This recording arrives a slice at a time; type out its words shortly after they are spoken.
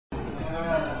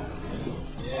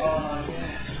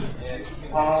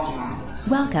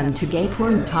Welcome to Gay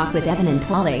Porn Talk with Evan and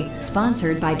Polly,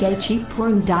 sponsored by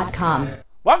GayCheapPorn.com.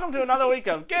 Welcome to another week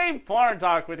of Gay Porn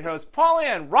Talk with your hosts Polly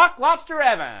and Rock Lobster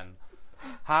Evan.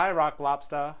 Hi, Rock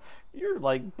Lobster. You're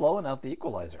like blowing out the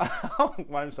equalizer. Well,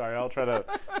 I'm sorry. I'll try to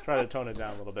tone it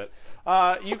down a little bit.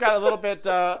 You got a little bit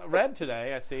red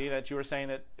today. I see that you were saying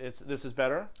that this is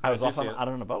better. I was off out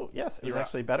on a boat. Yes, it was You're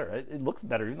actually better. It looks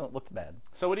better, even though it looks bad.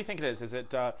 So what do you think it is? Is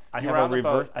it I you were on the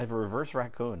boat? I have a reverse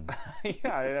raccoon.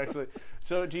 Yeah, actually.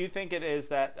 So do you think it is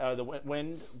that the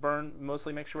wind burn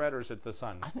mostly makes you red, or is it the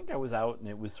sun? I think I was out and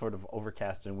it was sort of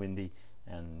overcast and windy,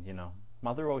 and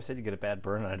Mother always said you get a bad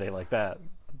burn on a day like that.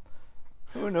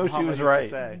 Who knows? She was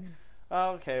right.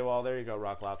 Okay, well there you go,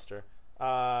 Rock Lobster.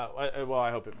 Well, I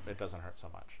hope it doesn't hurt so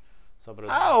much. So, but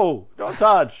ow! Don't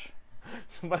touch.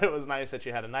 But it was nice that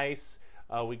you had a nice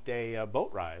weekday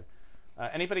boat ride.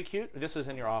 Anybody cute? This is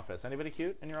in your office. Anybody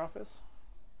cute in your office?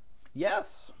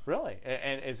 Yes. Really?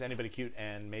 And is anybody cute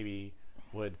and maybe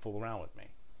would fool around with me?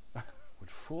 Would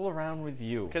fool around with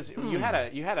you because you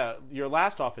had your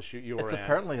last office shoot you were in. It's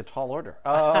apparently a tall order.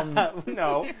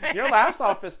 No, your last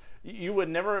office you would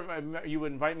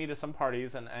invite me to some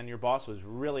parties and your boss was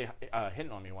really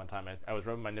hitting on me one time. I was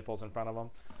rubbing my nipples in front of him,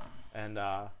 and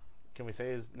can we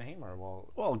say his name or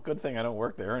well, good thing I don't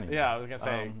work there anymore. Yeah, I was gonna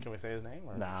say, can we say his name?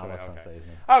 Or no, let's not say his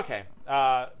name. Okay,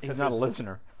 he's not a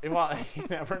listener. Well, you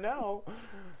never know.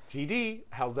 GD,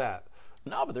 how's that?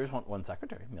 No, but there's one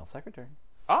secretary, male secretary.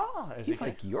 Oh, he's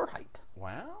like your height.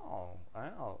 Wow.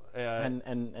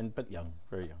 But young,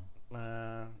 very young.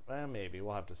 Well, maybe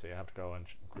we'll have to see. I have to go and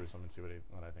cruise him and see what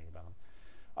I think about him.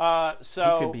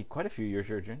 So he could be quite a few years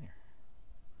your junior.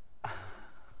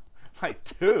 Like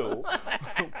 2,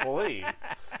 please.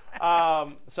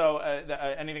 So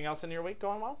anything else in your week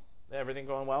going well? Everything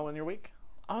going well in your week?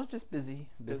 I was just busy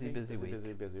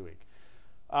week. Busy week.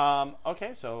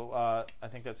 Okay, so I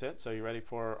think that's it. So you ready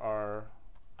for our?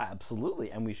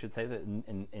 Absolutely, and we should say that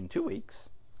in 2 weeks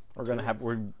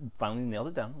we're finally nailed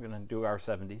it down. We're gonna do our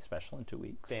 70s special in 2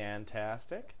 weeks.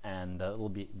 Fantastic. And it'll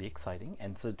be exciting.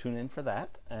 And so tune in for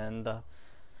that. And are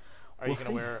you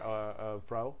gonna wear a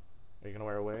fro? Are you gonna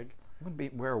wear a wig? I'm gonna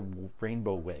wear a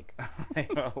rainbow wig.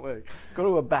 Rainbow wig. Go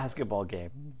to a basketball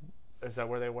game. Is that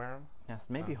where they wear them? Yes,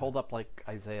 maybe hold up like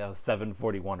Isaiah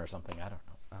 7:41 or something. I don't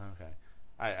know. Okay.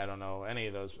 I don't know any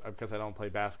of those because I don't play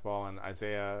basketball, and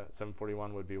Isaiah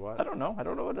 7:41 would be what? I don't know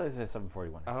what Isaiah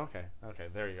 7:41 is. Oh, okay,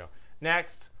 there you go.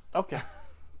 Next. Okay.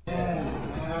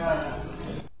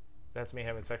 That's me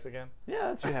having sex again? Yeah,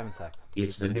 that's you having sex.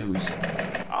 It's the news.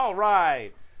 All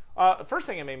right. First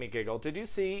thing that made me giggle, did you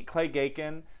see Clay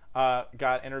Gakin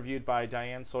got interviewed by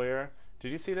Diane Sawyer?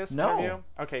 Did you see this interview?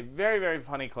 Okay, very, very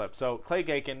funny clip. So Clay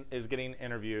Gakin is getting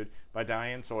interviewed by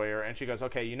Diane Sawyer, and she goes,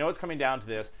 okay, it's coming down to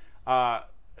this.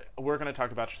 We're going to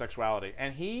talk about your sexuality.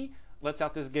 And he lets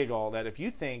out this giggle that if you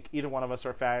think either one of us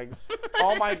are fags,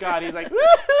 oh my God, he's like,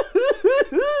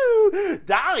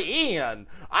 Diane,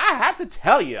 I have to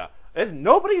tell you, it's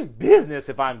nobody's business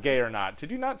if I'm gay or not. Did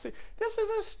you not see? This is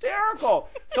hysterical.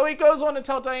 So he goes on to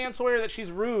tell Diane Sawyer that she's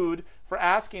rude for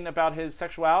asking about his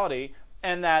sexuality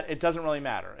and that it doesn't really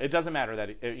matter. It doesn't matter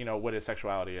that, what his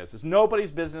sexuality is. It's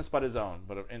nobody's business but his own.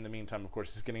 But in the meantime, of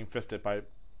course, he's getting fisted by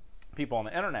people on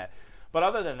the internet. But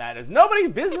other than that, it's nobody's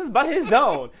business but his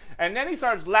own. And then he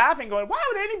starts laughing, going, why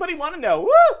would anybody want to know?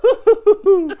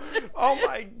 Woo-hoo-hoo-hoo. Oh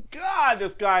my God,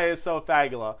 this guy is so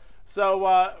fabulous.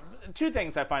 So 2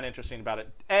 things I find interesting about it.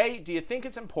 A, do you think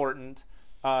it's important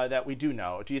that we do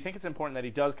know? Do you think it's important that he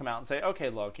does come out and say, okay,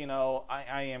 look,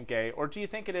 I am gay? Or do you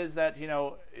think it is that,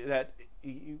 that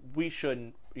we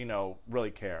shouldn't,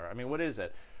 really care? I mean, what is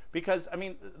it? Because,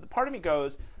 part of me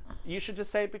goes, you should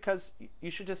just say it because you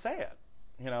should just say it.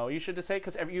 You should just say it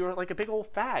because you were like a big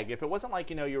old fag. If it wasn't like,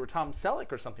 you were Tom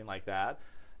Selleck or something like that,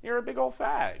 you're a big old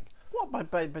fag. Well,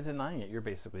 by denying it, you're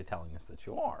basically telling us that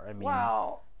you are. I mean,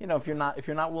 well, if you're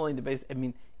not willing to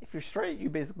if you're straight, you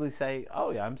basically say,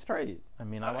 oh yeah, I'm straight. I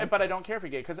mean, but I don't care if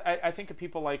you're gay because I think of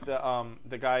people like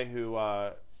the guy who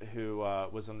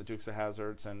was on the Dukes of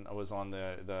Hazzards and was on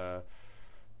the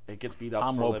It Gets Beat Up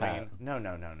Tom for a Wopat. Living. No.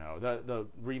 The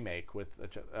remake with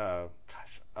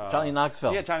Johnny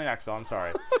Knoxville. Yeah, Johnny Knoxville. I'm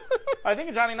sorry. I think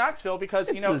of Johnny Knoxville because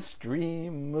it's a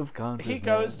stream of consciousness. He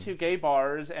goes to gay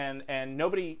bars and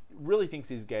nobody really thinks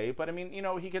he's gay, but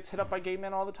he gets hit up by gay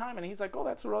men all the time, and he's like, oh,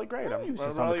 that's really great. Well, he was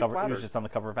just on the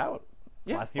cover of Out.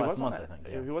 Yeah, last he was month, on I think.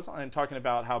 Yeah. He was on and talking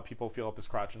about how people feel up his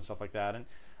crotch and stuff like that, and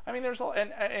there's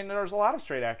a lot of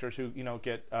straight actors who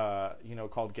get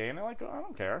called gay, and they're like, oh, I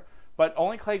don't care. But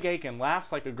only Clay Gakin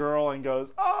laughs like a girl and goes,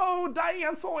 oh,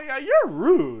 Diane Sawyer, you're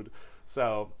rude.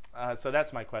 So So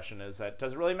that's my question: is that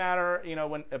does it really matter?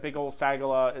 When a big old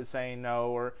fagula is saying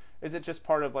no, or is it just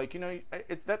part of like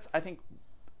that's I think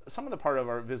some of the part of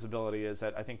our visibility is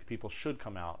that I think people should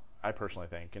come out. I personally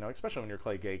think especially when you're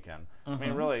Clay Gakin. I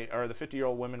mean, really, are the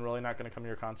 50-year-old women really not going to come to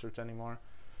your concerts anymore?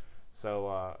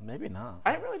 So maybe not.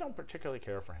 I really don't particularly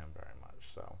care for him very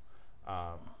much. So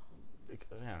I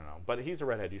don't know, but he's a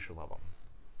redhead. You should love him.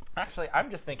 Actually, I'm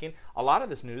just thinking a lot of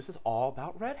this news is all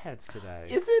about redheads today.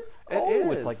 Is it? It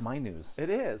is. It's like my news. It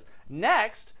is.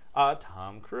 Next,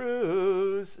 Tom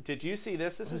Cruise. Did you see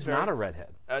this? This is not a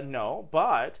redhead. No,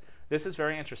 but this is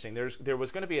very interesting. There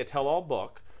was going to be a tell-all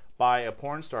book by a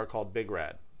porn star called Big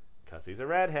Red, because he's a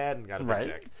redhead and got a big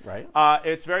dick. Right.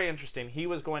 It's very interesting. He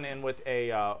was going in with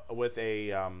a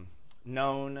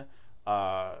known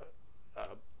a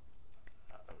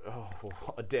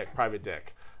private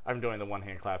dick. I'm doing the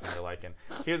one-hand clapping you're liking.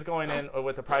 He was going in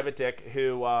with a private dick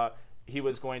who he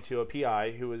was going to a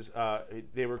PI who was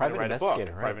they were going to write a book.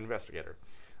 Right? Private investigator.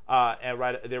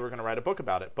 They were going to write a book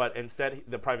about it, but instead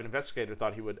the private investigator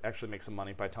thought he would actually make some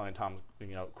money by telling Tom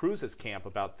Cruise's camp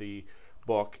about the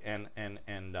book and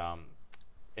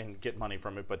get money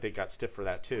from it, but they got stiff for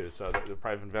that too. So the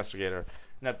private investigator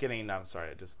ended up getting. I'm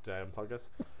sorry, did I unplug this?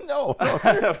 No.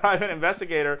 The private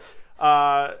investigator.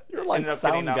 You're like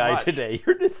sound guy today.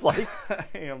 You're just like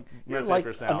you're like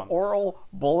an oral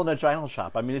bull in a giant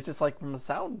shop. I mean, it's just like from a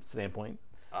sound standpoint.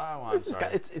 Oh, I'm this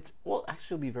sorry. It's well,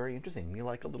 actually, it'll be very interesting. You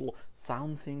like a little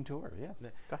sound seeing tour, yes.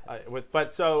 Go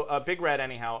ahead. Big Red,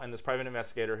 anyhow, and this private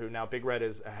investigator, who now Big Red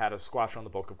had a squash on the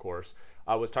book, of course,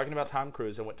 was talking about Tom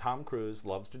Cruise, and what Tom Cruise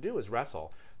loves to do is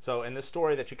wrestle. So, in this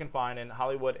story that you can find in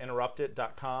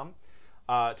HollywoodInterrupted.com,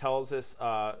 tells this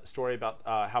story about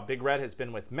how Big Red has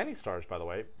been with many stars. By the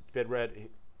way, Big Red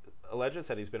alleges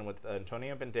that he's been with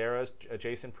Antonio Banderas,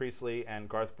 Jason Priestley, and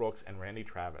Garth Brooks, and Randy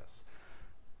Travis.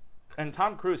 And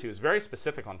Tom Cruise, he was very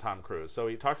specific on Tom Cruise. So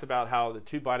he talks about how the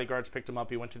two bodyguards picked him up.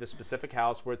 He went to this specific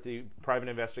house where the private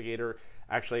investigator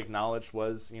actually acknowledged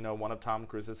was, one of Tom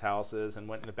Cruise's houses, and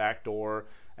went in the back door.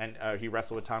 And he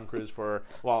wrestled with Tom Cruise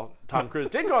Tom Cruise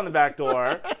did go in the back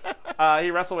door.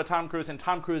 He wrestled with Tom Cruise, and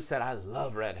Tom Cruise said, "I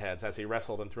love redheads," as he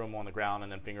wrestled and threw him on the ground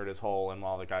and then fingered his hole, and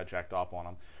while the guy jacked off on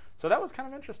him. So that was kind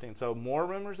of interesting. So more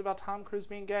rumors about Tom Cruise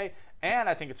being gay, and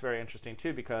I think it's very interesting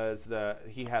too because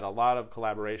he had a lot of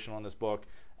collaboration on this book,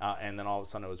 and then all of a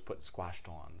sudden it was squashed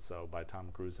on by Tom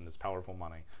Cruise and his powerful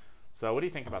money. So what do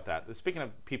you think about that? Speaking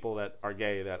of people that are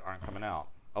gay that aren't coming out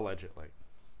allegedly,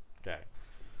 gay.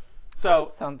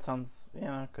 So sounds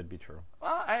could be true.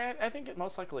 Well, I think it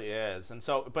most likely is,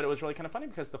 but it was really kind of funny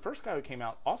because the first guy who came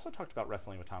out also talked about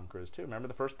wrestling with Tom Cruise too. Remember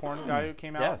the first porn guy who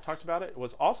came out and talked about it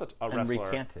was also a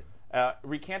wrestler. And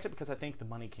recanted because I think the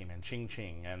money came in, ching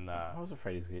ching, and I was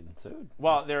afraid he's getting sued.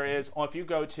 Well, there is. If you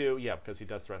go to because he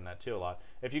does threaten that too a lot.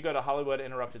 If you go to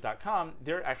HollywoodInterrupted.com,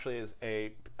 there actually is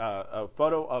a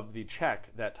photo of the check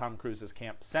that Tom Cruise's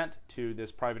camp sent to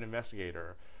this private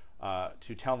investigator.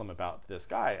 To tell them about this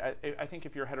guy. I think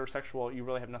if you're heterosexual, you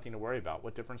really have nothing to worry about.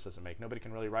 What difference does it make? Nobody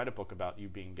can really write a book about you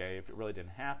being gay if it really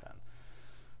didn't happen.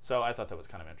 So I thought that was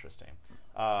kind of interesting.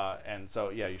 And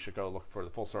so, you should go look for the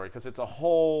full story because it's a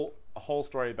whole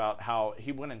story about how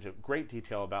he went into great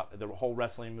detail about the whole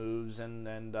wrestling moves and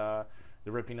the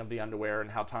ripping of the underwear, and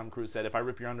how Tom Cruise said, "If I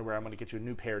rip your underwear, I'm going to get you a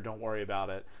new pair. Don't worry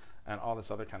about it," and all this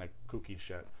other kind of kooky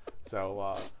shit.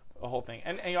 So. The whole thing,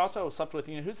 and he also slept with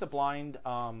who's the blind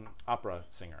opera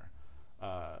singer?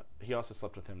 He also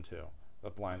slept with him too. The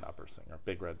blind opera singer,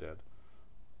 Big Red did.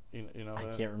 You know.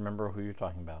 I can't remember who you're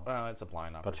talking about. Well, it's a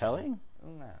blind opera. Bocelli? Singer.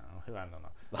 No, I don't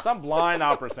know. Some blind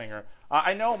opera singer.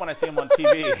 I know him when I see him on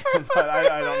TV, but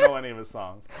I don't know any of his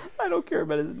songs. I don't care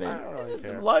about his name. I don't really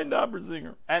care. Blind opera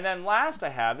singer. And then last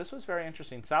this was very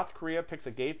interesting. South Korea picks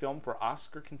a gay film for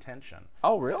Oscar contention.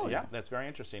 Oh, really? Yeah, that's very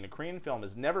interesting. A Korean film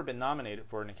has never been nominated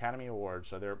for an Academy Award,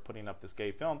 so they're putting up this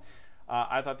gay film.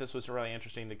 I thought this was really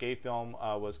interesting. The gay film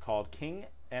was called King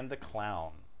and the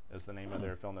Clown, is the name of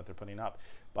their film that they're putting up,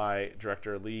 by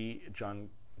director Lee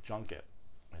Junkett.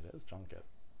 It is Junkett.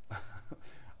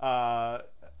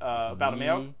 About a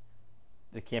male.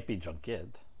 It can't be Junkett.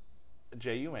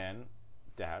 Jun-ik.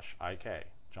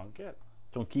 Junkett.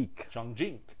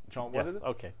 Junkik. What is it?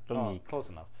 Okay. Junkik. Close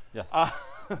enough. Yes.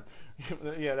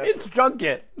 It's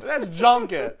Junket. That's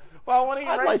Junket. Well, when he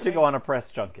I'd like to go on a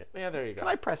press junket. Yeah, there you go. Can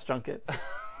I press junket?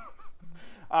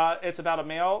 It's about a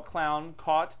male clown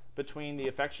caught between the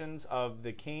affections of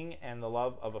the king and the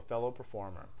love of a fellow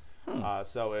performer.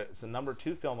 So it's the number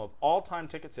 2 film of all-time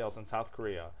ticket sales in South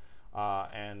Korea.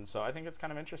 And so I think it's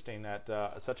kind of interesting that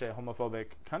such a homophobic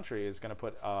country is going to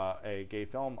put a gay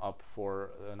film up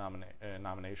for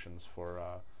nominations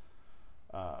for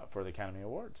for the Academy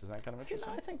Awards. Isn't that kind of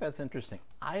interesting? I think that's interesting.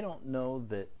 I don't know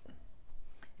that.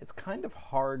 It's kind of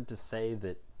hard to say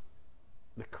that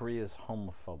Korea is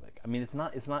homophobic. I mean, it's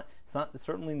not. It's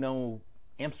certainly no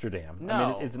Amsterdam. No,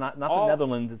 I mean, it's not the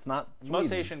Netherlands. It's not Sweden.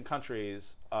 Most Asian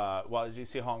countries. Well, as you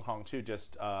see, Hong Kong too.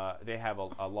 Just they have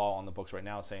a law on the books right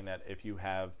now saying that if you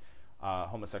have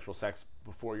homosexual sex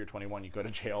before you're 21, you go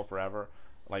to jail forever.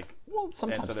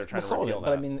 Sometimes. And so they're trying to repeal that.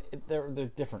 But I mean, they're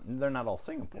different. They're not all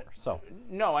Singapore. So.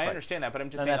 No, I understand that, but I'm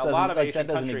just saying a lot of Asian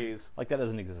countries. That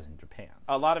doesn't exist in Japan.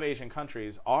 A lot of Asian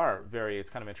countries are very. It's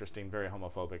kind of interesting, very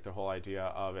homophobic. The whole idea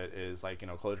of it is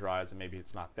close your eyes and maybe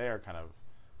it's not there kind of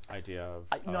idea of.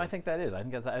 I think that is. I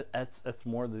think that's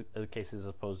more the case as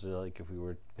opposed to if we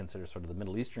were to consider sort of the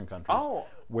Middle Eastern countries.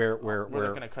 Where they're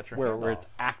going to cut your hand where off. it's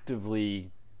actively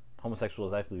homosexual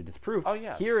is actively disproved. Oh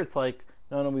yes. Here it's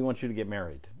no, we want you to get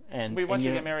married. And we want you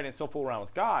to get married and still fool around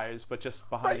with guys, but just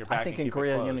behind your back. I think and in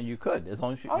Korea, you could, as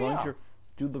long as you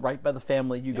do the right by the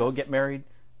family. You go get married.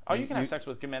 Oh, you can have sex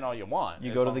with men all you want.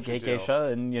 You go to the gay geisha,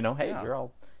 and hey, you're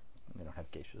all. We don't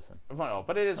have geishas. Well,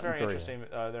 but it is very interesting.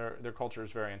 Their culture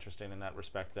is very interesting in that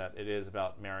respect. That it is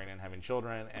about marrying and having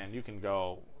children, and you can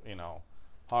go,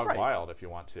 hog wild if you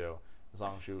want to, as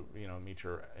long as you meet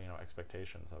your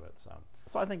expectations of it.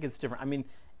 So I think it's different. I mean.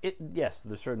 Yes,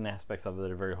 there's certain aspects of it that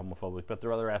are very homophobic, but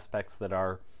there are other aspects that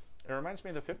are. It reminds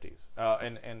me of the 50s,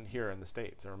 and here in the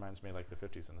States, it reminds me like the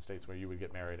 50s in the States where you would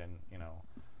get married and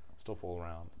still fool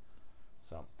around.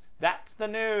 So that's the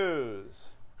news.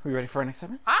 Are you ready for our next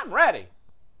segment? I'm ready.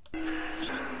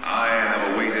 I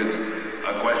have awaited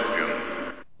a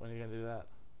question. When are you gonna do that?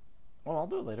 Well, I'll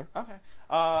do it later. Okay.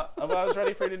 Well, I was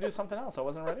ready for you to do something else. I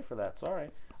wasn't ready for that. Sorry.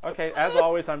 Okay. As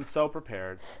always, I'm so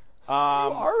prepared. You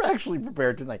are actually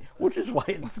prepared tonight, which is why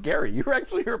it's scary.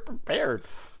 You're prepared.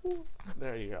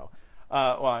 There you go.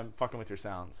 Well, I'm fucking with your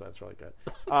sound, so that's really good.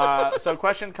 So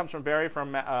question comes from Barry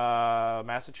from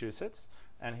Massachusetts,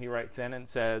 and he writes in and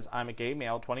says, I'm a gay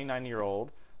male,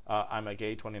 29-year-old. I'm a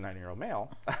gay 29-year-old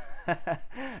male,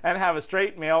 and have a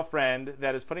straight male friend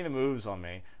that is putting the moves on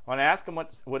me. When I ask him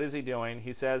what is he doing,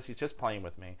 he says he's just playing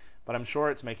with me, but I'm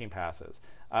sure it's making passes.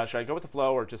 Should I go with the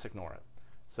flow or just ignore it?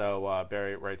 So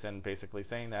Barry writes in basically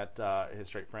saying that his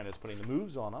straight friend is putting the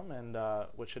moves on him, and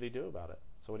what should he do about it?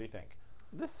 So what do you think?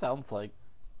 This sounds like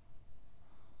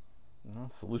a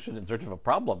solution in search of a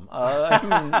problem.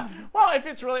 Well, if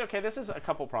it's really, this is a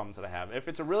couple problems that I have. If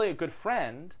it's really a good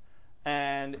friend,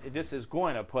 and this is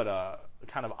going to put a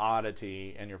kind of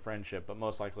oddity in your friendship, but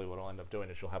most likely what he'll end up doing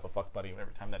is you'll have a fuck buddy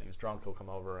every time that he's drunk, he'll come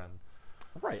over and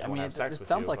right. I mean, it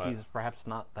sounds like he's perhaps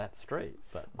not that straight.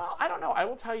 But well, I don't know. I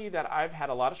will tell you that I've had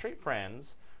a lot of straight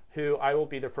friends who I will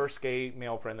be their first gay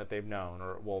male friend that they've known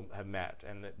or will have met,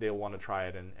 and they'll want to try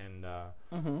it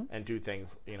and do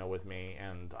things with me.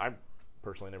 And I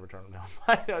personally never turned them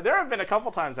down. There have been a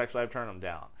couple times actually I've turned them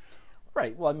down.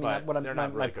 Right. Well, I mean, my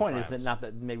point friends. is that not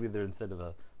that maybe they're instead of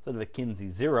a Kinsey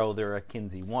 0, they're a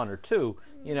Kinsey 1 or 2.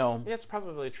 It's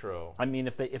probably true. I mean,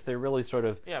 if they really sort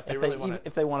of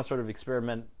if they want to sort of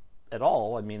experiment at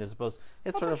all, I mean, as opposed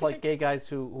it's sort of like gay guys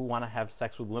who want to have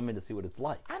sex with women to see what it's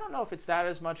like. I don't know if it's that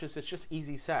as much as it's just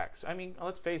easy sex. I mean,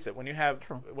 let's face it, when you have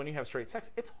straight sex,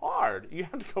 it's hard. You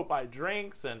have to go buy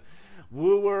drinks and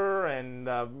woo her and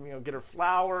get her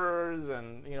flowers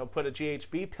and put a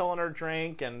GHB pill in her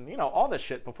drink and all this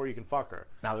shit before you can fuck her.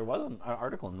 Now there was an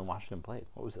article in the Washington Post.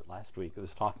 What was it last week? It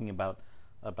was talking about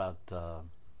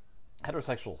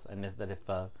heterosexuals and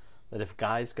that if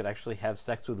guys could actually have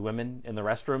sex with women in the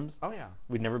restrooms,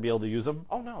 we'd never be able to use them.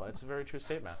 Oh no, it's a very true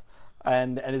statement.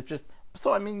 And it's just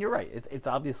so. I mean, you're right. It's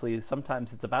obviously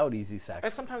sometimes it's about easy sex.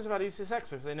 It's sometimes about easy sex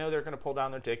because they know they're going to pull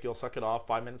down their dick. You'll suck it off.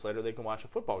 5 minutes later, they can watch a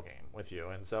football game with you,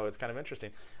 and so it's kind of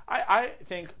interesting. I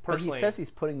think personally, but he says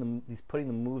he's putting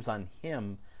the moves on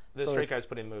him. The straight guy's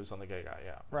putting moves on the gay guy.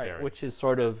 Yeah, right. Gary. Which is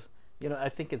sort of I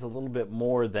think it's a little bit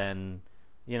more than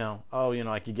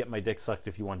I could get my dick sucked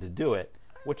if you wanted to do it.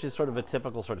 Which is sort of a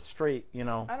typical sort of straight, I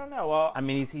don't know. Well, I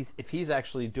mean, if he's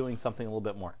actually doing something a little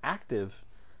bit more active,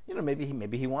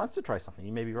 maybe he wants to try something.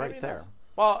 You may be right there.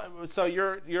 Well, so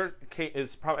your case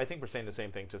is probably. I think we're saying the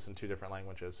same thing, just in two different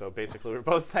languages. So basically, we're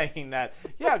both saying that,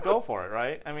 go for it,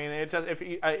 right? I mean, it does. If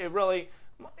it really,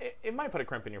 it might put a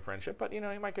crimp in your friendship, but you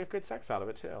might get good sex out of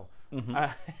it too. Mm-hmm.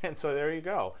 And so there you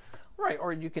go. Right,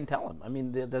 or you can tell him. I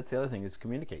mean, that's the other thing is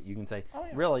communicate. You can say,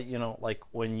 really, like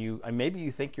when you, maybe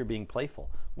you think you're being playful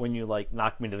when you like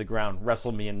knock me to the ground,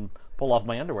 wrestle me, and pull off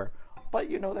my underwear, but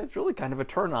that's really kind of a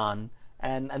turn on,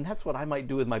 and that's what I might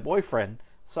do with my boyfriend.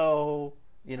 So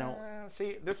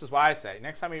see, this is why I say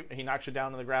next time he knocks you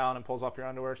down to the ground and pulls off your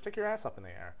underwear, stick your ass up in the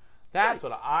air. That's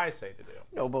what I say to do.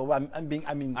 No, but I'm being.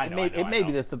 I mean, I know, it may I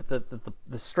be know. that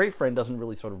the straight friend doesn't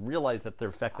really sort of realize that their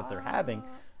effect that they're having,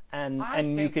 and I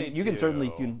you think can they certainly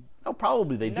do. you can. Oh,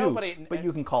 probably they do. Nobody- But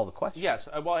you can call the question. Yes,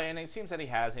 well, and it seems that he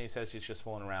has, and he says he's just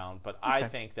fooling around. But I Okay.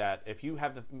 think that if you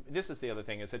have this is the other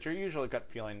thing, is that your usual gut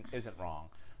feeling isn't wrong.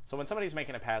 So when somebody's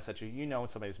making a pass at you, you know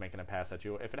somebody's making a pass at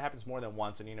you. If it happens more than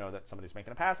once and you know that somebody's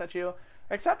making a pass at you,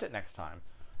 accept it next time.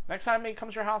 Next time he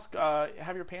comes to your house,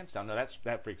 have your pants down. No,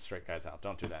 that freaks straight guys out.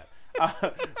 Don't do that.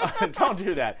 Don't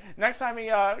do that. Next time he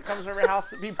comes over your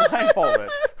house, be blindfolded.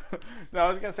 No, I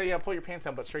was going to say, yeah, pull your pants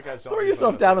down, but straight guys don't. Throw usually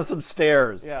yourself do down that. some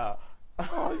stairs. Yeah.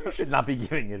 Oh, you should not be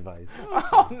giving advice.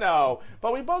 Oh, no.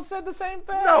 But we both said the same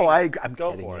thing. No, I'm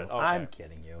Go kidding for you. it. Okay. I'm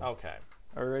kidding you. Okay.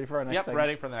 Are we ready for our next Yep, segment?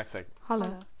 ready for the next segment.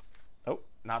 Hello. Oh,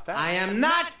 not that? I am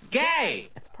not gay.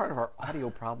 It's part of our audio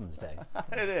problems day.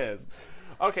 It is.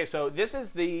 Okay, so this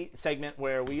is the segment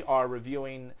where we are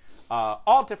reviewing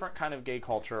all different kind of gay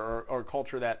culture or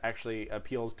culture that actually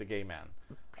appeals to gay men.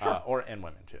 Sure. And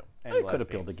women, too. And It could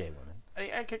appeal to lesbians. gay women.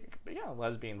 Yeah,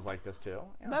 lesbians like this, too.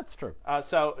 Yeah. That's true.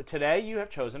 So today you have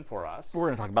chosen for us We're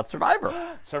going to talk about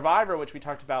Survivor. Survivor, which we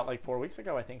talked about like 4 weeks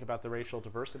ago, I think, about the racial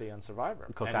diversity on Survivor.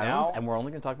 Cook and Islands, now, and we're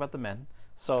only going to talk about the men.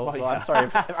 So, Oh, so yeah. I'm sorry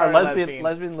if our Sorry,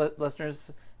 lesbian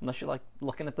listeners, unless you like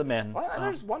looking at the men. well,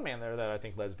 there's one man there that I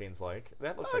think lesbians like.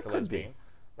 That looks like a could be. lesbian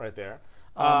right there.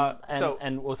 So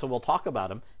we'll talk about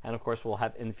them, and of course we'll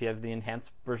have. If you have the enhanced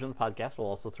version of the podcast, we'll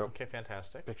also throw Okay,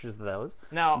 fantastic. pictures of those.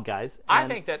 Now, guys, I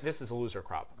and think that this is a loser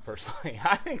crop, personally.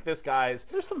 I think this guy's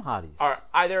there's some hotties. are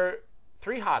either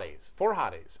 4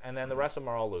 hotties, and then the rest of them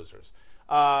are all losers.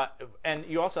 And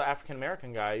you also,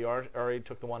 African-American guy, you already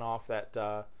took the one off that...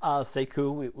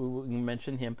 Sekou, we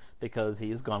mentioned him because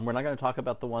he is gone. We're not going to talk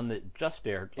about the one that just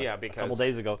aired Yeah, a couple because-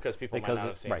 days ago. because people might not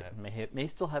have seen right, it. May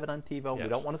still have it on TiVo. We Yes.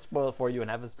 don't want to spoil it for you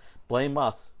and have us blame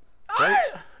us.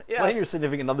 Yes. Blame your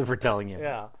significant other for telling you.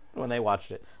 Yeah. When they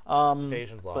watched it.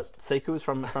 Asians But lost. Sekou is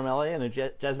from LA and a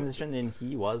jazz musician, and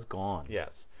he was gone.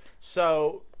 Yes.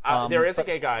 So... there is a but-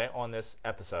 gay guy on this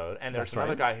episode, and there's That's another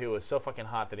right. guy who is so fucking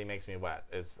hot that he makes me wet.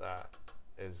 Is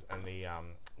in the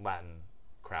Latin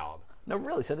crowd. No,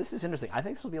 really. So this is interesting. I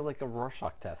think this will be like a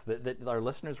Rorschach test that our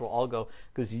listeners will all go,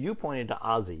 because you pointed to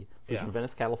Ozzy, who's Yeah. from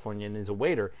Venice, California, and is a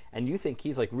waiter, and you think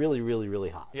he's like really, really, really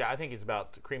hot. Yeah, I think he's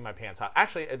about to cream my pants hot.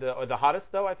 Actually, the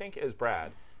hottest though I think is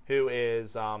Brad, who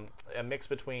is a mix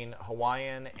between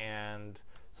Hawaiian and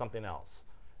something else.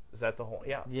 Is that the whole?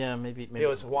 Yeah. Yeah, maybe. It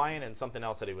was Hawaiian and something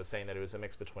else that he was saying that it was a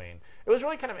mix between. It was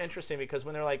really kind of interesting because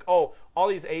when they're like, oh, all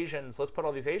these Asians, let's put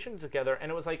all these Asians together. And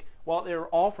it was like, well, they're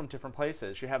all from different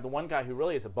places. You have the one guy who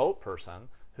really is a boat person,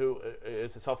 who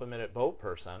is a self-admitted boat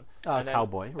person. And then-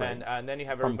 cowboy, right. And then you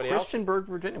have from everybody else. Christianburg,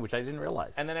 Virginia, which I didn't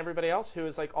realize. And then everybody else who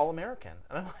is like all American.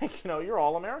 And I'm like, you're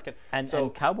all American. And so,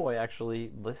 Cowboy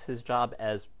actually lists his job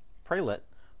as prelate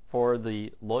for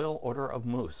the Loyal Order of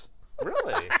Moose.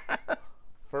 really?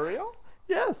 For real?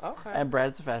 Yes. Okay. And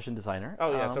Brad's a fashion designer.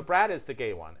 Oh, yeah. So Brad is the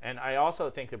gay one. And I also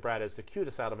think that Brad is the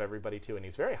cutest out of everybody, too. And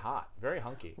he's very hot, very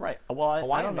hunky. Right. Well, I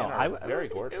Hawaiian don't know. men are very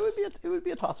gorgeous. It would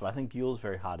be a toss-up. I think Yule's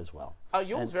very hot as well.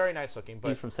 Yule's And very nice looking, but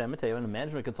He's from San Mateo and a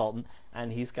management consultant,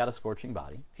 and he's got a scorching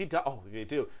body. he does. Oh, they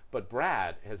do. But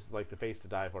Brad has like the face to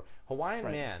die for. Hawaiian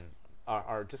Right. men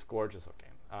are just gorgeous looking.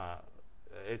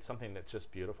 It's something that's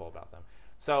just beautiful about them.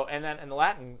 So, and then in the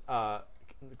Latin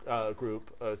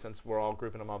group, since we're all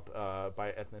grouping them up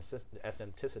by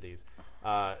ethnicities,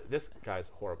 this guy's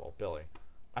horrible, Billy.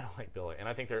 I don't like Billy, and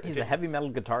I think they're. He's a heavy metal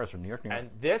guitarist from New York, New York. And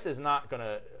this is not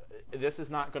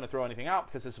gonna throw anything out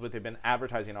because this is what they've been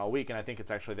advertising all week, and I think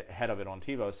it's actually the head of it on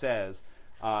TiVo says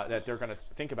that they're going to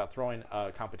think about throwing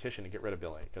a competition to get rid of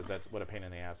Billy because that's what a pain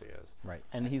in the ass he is. Right.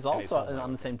 And he's he's also home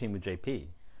on the same team with JP,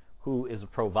 who is a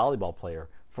pro volleyball player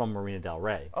from Marina Del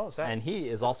Rey. Oh, is that- And he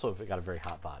is also got a very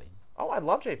hot body. Oh, I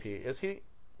love JP. Is he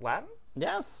Latin?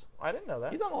 Yes. I didn't know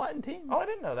that. He's on the Latin team. Oh, I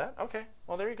didn't know that. Okay,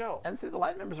 well there you go. And see, the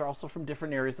Latin members are also from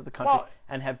different areas of the country Well-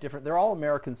 and have different. They're all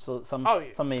Americans. So some Oh,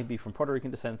 yeah. some may be from Puerto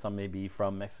Rican descent, some may be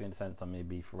from Mexican descent, some may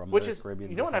be from Which other is, Caribbean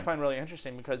you know what I descent. find really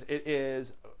interesting because it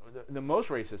is the most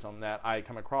racism that I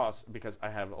come across because I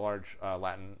have a large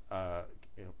Latin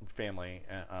family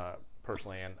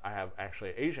personally, and I have actually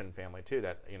an Asian family too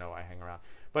that I hang around.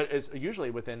 But it's usually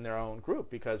within their own group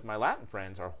because my Latin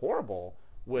friends are horrible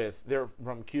they're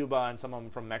from Cuba and some of them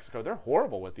from Mexico. They're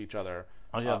horrible with each other.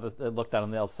 Oh yeah, they look down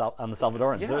on the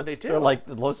Salvadorans. Yeah, they do. They're like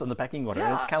the lowest on the pecking order,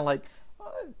 and it's Yeah. kind of like,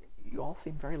 you all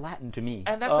seem very Latin to me.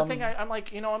 And that's the thing. I'm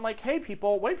like, hey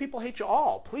people, white people hate you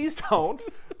all. Please don't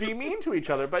be mean to each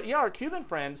other. But yeah, our Cuban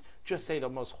friends just say the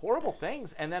most horrible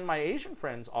things, and then my Asian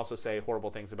friends also say horrible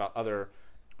things about other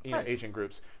Right. Asian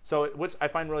groups. So what I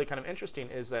find really kind of interesting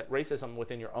is that racism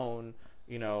within your own,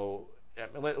 you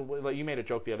made a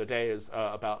joke the other day is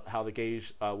about how the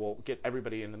gays will get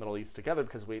everybody in the Middle East together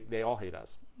because they all hate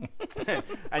us.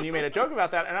 And you made a joke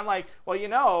about that, and I'm like, well,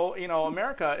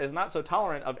 America is not so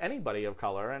tolerant of anybody of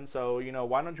color, and so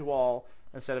why don't you all,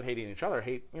 instead of hating each other,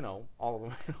 hate all of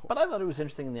them? But I thought it was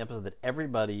interesting in the episode that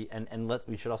everybody, and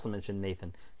we should also mention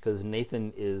Nathan, because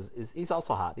Nathan is he's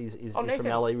also hot. He's from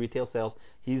LA retail sales.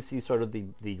 He's sort of the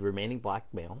remaining black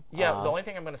male. Yeah, the only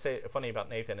thing I'm going to say funny about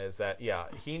Nathan is that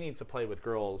he needs to play with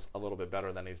girls a little bit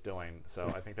better than he's doing.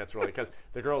 So I think that's really because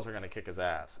the girls are going to kick his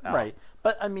ass out. Right.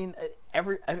 But I mean,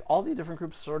 all the different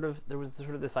groups there was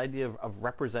sort of this idea of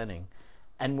representing,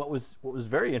 and what was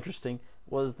very interesting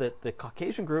was that the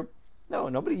Caucasian group. No,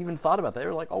 nobody even thought about that. They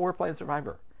were like, "Oh, we're playing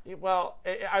Survivor." Well,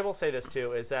 I will say this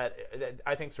too: is that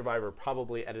I think Survivor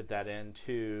probably edited that in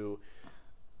to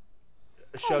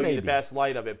show you the best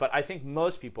light of it. But I think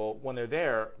most people, when they're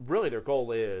there, really their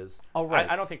goal is. Oh, right.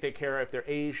 I don't think they care if they're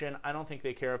Asian. I don't think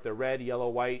they care if they're red, yellow,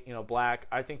 white, black.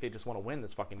 I think they just want to win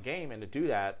this fucking game, and to do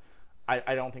that,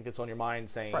 I don't think it's on your mind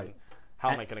saying. Right. How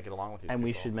am I going to get along with these people? And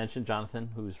we should mention Jonathan,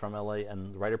 who's from LA,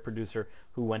 and the writer-producer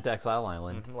who went to Exile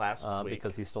Island last week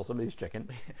because he stole somebody's chicken.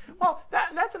 Well,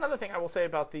 that's another thing I will say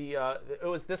about the. It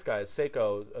was this guy,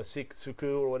 Seiko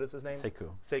Suku, or what is his name?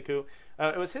 Sekou.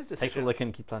 It was his decision. Takes a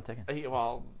licking, keeps on ticking. He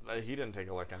didn't take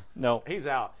a licking. No, he's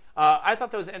out. I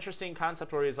thought that was an interesting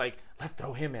concept where he's like, let's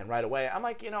throw him in right away. I'm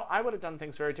like, I would have done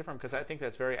things very different because I think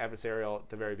that's very adversarial at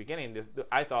the very beginning.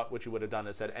 I thought what you would have done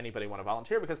is said, anybody want to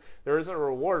volunteer? Because there is a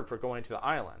reward for going to the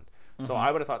island. So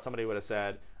I would have thought somebody would have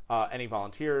said, any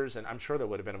volunteers, and I'm sure there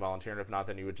would have been a volunteer, and if not,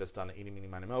 then you would just done an eeny, meeny,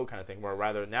 miny, mo kind of thing, where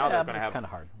rather now they're going to have. kind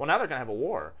of hard. Well, now they're going to have a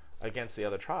war against the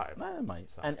other tribe. It might.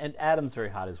 So. And Adam's very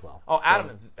hot as well. Oh,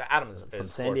 Adam is from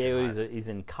San Diego. He's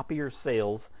in copier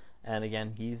sales. And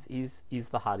again, he's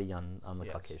the hottie on the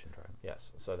Caucasian tribe.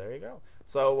 Yes. So there you go.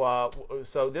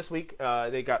 So this week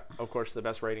they got, of course, the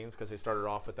best ratings because they started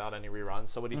off without any reruns.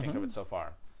 So what do you think of it so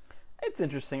far? It's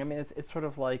interesting. I mean, it's sort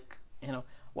of like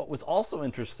what was also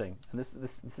interesting, and this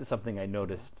is something I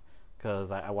noticed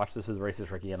because I watched this with Racist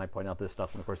Ricky, and I point out this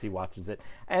stuff, and of course he watches it.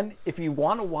 And if you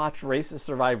want to watch Racist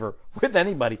Survivor with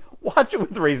anybody, watch it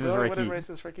with Racist Ricky. What did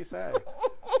Racist Ricky say?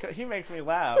 He makes me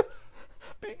laugh.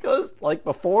 Because,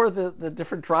 before the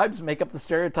different tribes make up the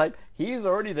stereotype, he's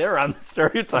already there on the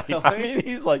stereotype. Really? I mean,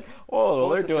 he's like,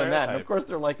 oh, they're the doing that. stereotype? And of course,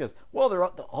 they're like this. Well,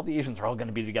 all the Asians are all going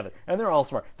to be together, and they're all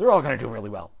smart. They're all going to do really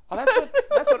well. Oh,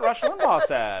 that's what Rush Limbaugh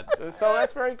said. So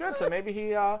that's very good. So maybe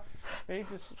he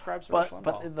subscribes to Rush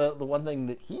Limbaugh. But the one thing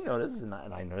that he noticed, and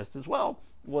I noticed as well,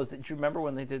 was that you remember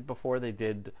when they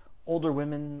did older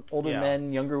women, older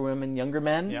men, younger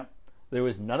men? Yeah. There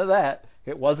was none of that.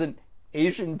 It wasn't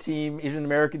Asian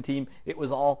American team. It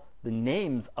was all the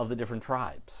names of the different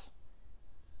tribes.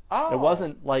 Oh, it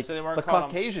wasn't like so the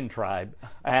Caucasian tribe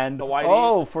and the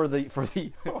whiteys. for the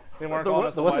They weren't there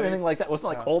wasn't whiteys. anything like that. It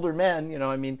wasn't like older men,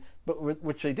 I mean, but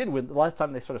which they did with the last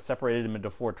time they sort of separated them into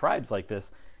 4 tribes like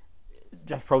this.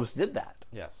 Jeff Probst did that.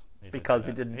 Yes. Because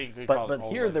he didn't. He but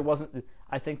here there wasn't.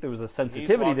 I think there was a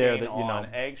sensitivity there that on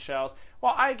eggshells.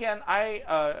 Well, I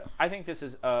think this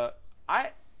is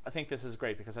I think this is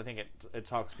great because I think it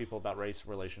talks to people about race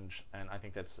relations, and I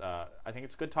think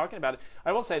it's good talking about it.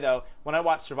 I will say though, when I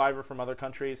watch Survivor from other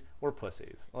countries, we're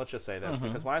pussies. Let's just say this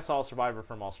because when I saw Survivor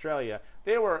from Australia,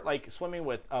 they were like swimming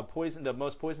with the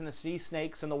most poisonous sea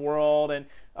snakes in the world, and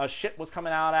shit was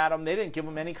coming out at them. They didn't give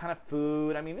them any kind of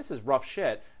food. I mean, this is rough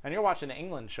shit. And you're watching the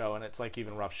England show, and it's like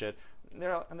even rough shit.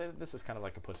 This is kind of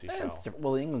like a pussy show.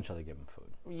 Well, the England show they give them food.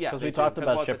 Yeah, because we talked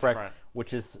about Shipwreck,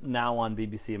 which is now on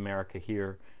BBC America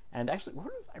here. And actually, what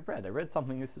have I read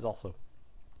something. This is also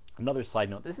another side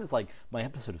note. This is like my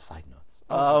episode of Side Notes.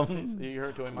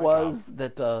 You're doing my was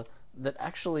job. that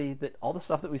actually all the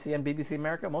stuff that we see on BBC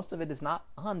America, most of it is not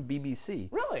on BBC.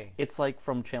 Really? It's like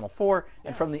from Channel 4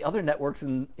 and from the other networks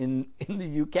in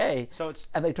the UK. So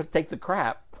and they take the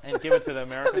crap and give it to the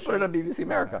American. They put it on BBC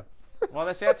America. Well,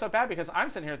 that's so bad because I'm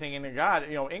sitting here thinking, God,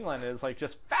 England is like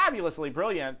just fabulously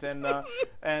brilliant, and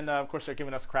of course they're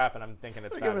giving us crap, and I'm thinking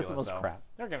it's fabulous. Giving us the most crap.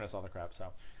 They're giving us all the crap. So,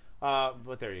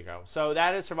 but there you go. So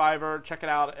that is Survivor. Check it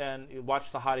out and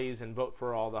watch the hotties and vote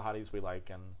for all the hotties we like,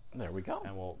 and there we go.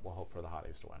 And we'll hope for the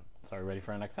hotties to win. So, are we ready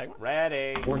for our next segment?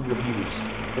 Ready. Porn reviews.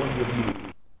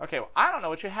 Okay, well, I don't know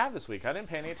what you have this week. I didn't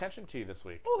pay any attention to you this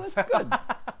week. Oh, that's good.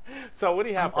 So what do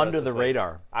you have? I'm under the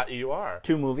radar. You are.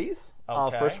 2 movies.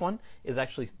 Okay. First one is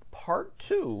actually part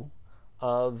 2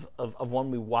 of one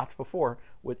we watched before.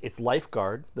 It's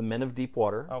Lifeguard, The Men of Deep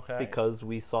Water. Okay. Because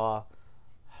we saw,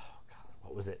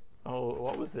 what was it? Oh,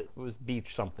 what was it? It was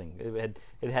Beach something.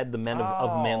 It had the men of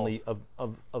Oh. Manly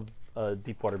of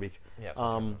Deepwater Beach. Yes, I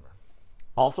can't remember.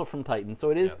 Also from Titan. So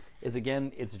it is. Yes. Is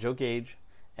again. It's Joe Gage,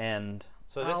 and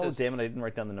So this is- damn it! I didn't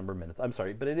write down the number of minutes. I'm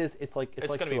sorry, but it is. It's like It's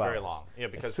like going to 2 be very hours. long. Yeah,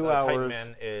 It's because 2 Titan hours.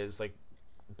 Men is like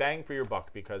bang for your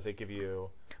buck because they give you.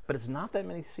 But it's not that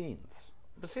many scenes.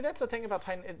 But see, that's the thing about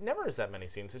Titan. It never is that many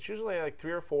scenes. It's usually like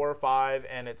 3 or 4 or 5,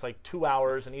 and it's like 2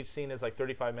 hours, and each scene is like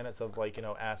 35 minutes of like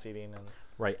ass eating and.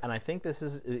 Right, and I think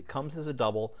it comes as a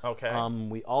double. Okay.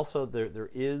 We also there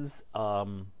is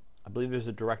I believe there's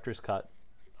a director's cut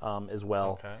as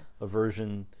well. Okay. A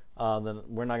version. Then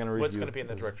we're not going to review. What's going to be in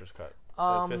the director's cut? The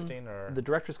fisting or The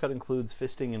director's cut includes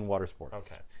fisting and water sports.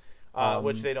 okay.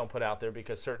 Which they don't put out there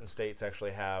because certain states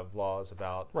actually have laws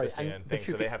about Right, fisting and but things,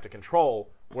 you so they could- have to control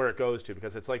where it goes to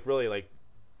because it's like really like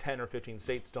 10 or 15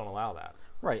 states don't allow that.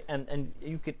 Right, and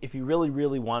you could, if you really,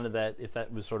 really wanted that, if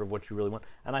that was sort of what you really want,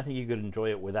 and I think you could enjoy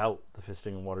it without the fisting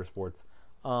and water sports,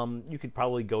 you could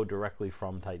probably go directly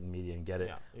from Titan Media and get it.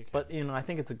 Yeah, you can. But I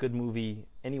think it's a good movie.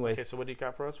 Anyways, Okay, so what do you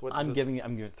got for us? What I'm is- giving it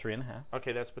 3.5.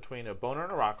 Okay, that's between a boner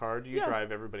and a rock hard. You Yeah.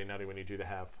 drive everybody nutty when you do the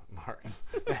half marks,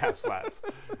 the half slats.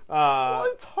 Well,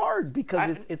 it's hard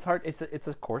because I- it's hard. It's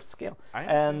a coarse scale, I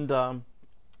and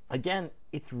again,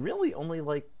 it's really only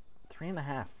like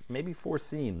 3.5, maybe 4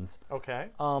 scenes. Okay.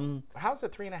 How's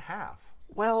it 3.5?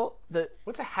 Well,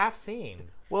 What's a half scene?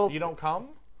 Well, You don't come?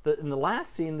 in the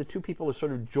last scene, the 2 people are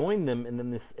sort of join them, and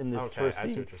then this Okay, first I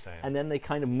scene, see what you're saying. and then they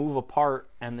kind of move apart,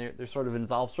 and they're sort of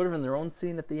involved, sort of in their own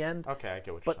scene at the end. Okay, I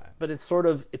get what you're saying. But it's sort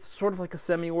of like a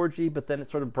semi orgy, but then it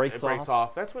sort of breaks It breaks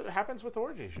off. That's what happens with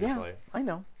orgies usually. Yeah, I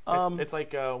know. It's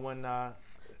like when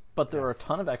But there are a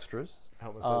ton of extras. I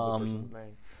almost said the person's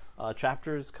name.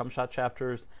 Chapters, cum shot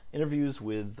chapters, interviews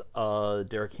with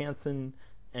Derek Hansen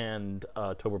and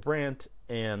Tober Brandt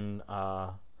and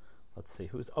let's see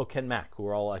Ken Mack, who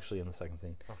are all actually in the second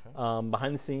scene. Okay.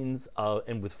 Behind the scenes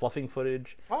and with fluffing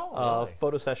footage, Oh, really?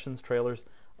 photo sessions, trailers.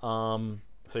 So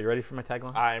you ready for my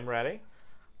tagline? I'm ready.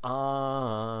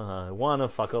 I wanna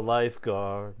fuck a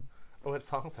lifeguard. What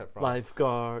song is that from?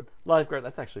 Lifeguard.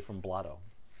 That's actually from Blotto.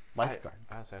 Lifeguard.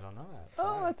 I don't know that. Oh,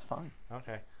 Sorry. that's fine.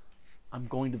 Okay. I'm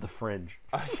going to the fringe.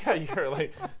 Yeah, you're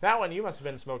like that one. You must have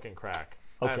been smoking crack.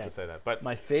 I have Okay. to say that. But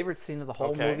My favorite scene of the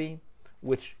whole Okay. movie,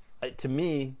 which to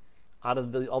me, out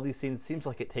of all these scenes, seems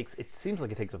like it takes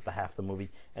up the half the movie,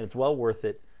 and it's well worth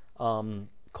it.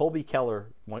 Colby Keller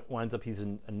winds up, he's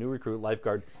a new recruit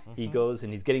lifeguard. He goes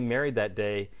and he's getting married that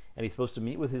day, and he's supposed to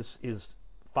meet with his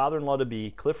father-in-law to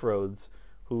be, Cliff Rhodes,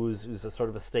 who's a sort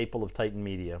of a staple of Titan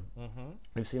Media.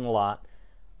 We've seen a lot,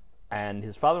 and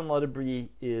his father-in-law to be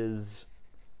is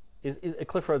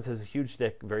Cliff Rhodes has a huge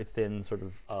dick, very thin, sort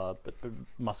of but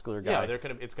muscular guy. yeah,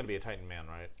 it's gonna be a Titan man,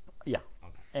 right? Yeah,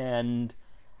 and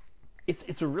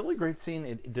it's a really great scene.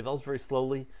 It develops very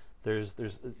slowly. There's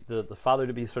the father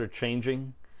to be sort of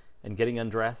changing and getting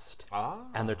undressed,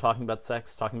 and they're talking about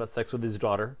sex with his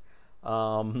daughter,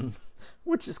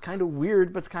 which is kind of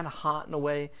weird, but it's kind of hot in a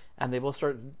way. And they both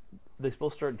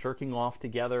start jerking off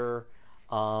together,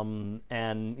 and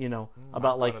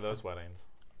about like one of those weddings.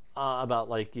 about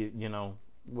like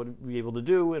what are we able to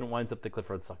do, and it winds up that Cliff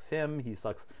Rhodes sucks him, he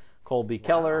sucks Colby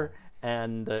Keller,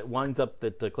 and it winds up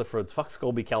that Cliff Rhodes fucks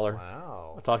Colby Keller.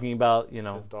 Wow. Talking about His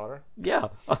daughter. yeah,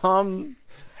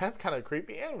 That's kind of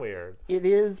creepy and weird. it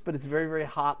is, but it's very, very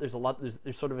hot. There's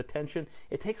there's sort of a tension.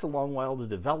 It takes a long while to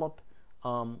develop,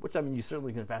 which I mean you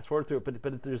certainly can fast forward through it,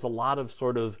 but there's a lot of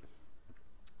sort of,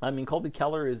 I mean Colby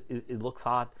Keller it looks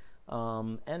hot,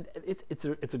 and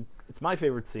it's my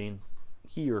favorite scene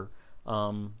here.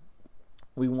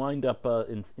 We wind up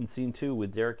in scene 2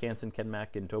 with Derek Hansen, Ken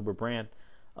Mack, and Tober Brandt,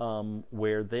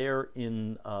 where they're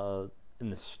in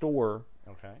the store,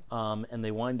 Okay. and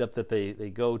they wind up that they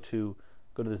go to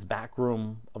this back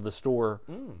room of the store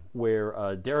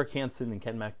where Derek Hansen and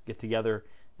Ken Mack get together,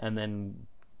 and then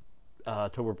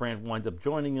Tober Brandt winds up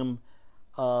joining them.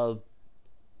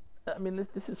 I mean,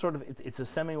 this is sort of it's a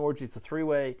semi-orgy, it's a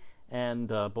 3-way, and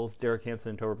both Derek Hansen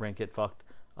and Tober Brandt get fucked.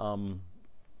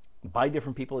 By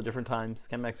different people at different times.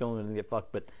 Ken Mack's the only one to get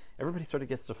fucked, but everybody sort of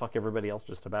gets to fuck everybody else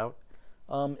just about.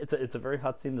 It's a very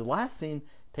hot scene. The last scene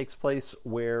takes place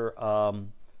where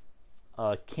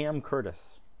Cam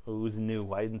Curtis, who's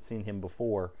new, I hadn't seen him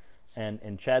before,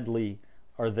 and Chad Lee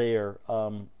are there, are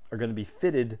going to be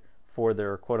fitted for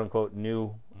their quote-unquote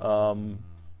new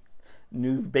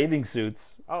bathing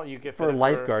suits Oh, you get for fitted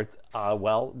lifeguards.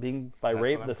 Being by That's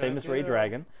Ray, what I'm the gonna famous Ray do.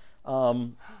 Dragon.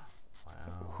 Wow.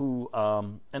 Who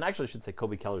and actually I should say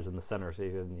Colby Keller's in the center, so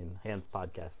in Hans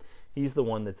podcast. He's the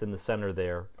one that's in the center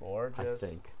there. Gorgeous. I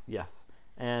think. Yes.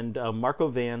 And Marco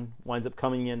Van winds up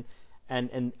coming in,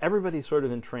 and everybody's sort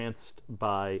of entranced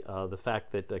by the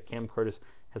fact that Cam Curtis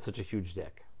has such a huge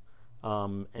dick,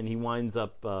 and he winds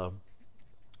up.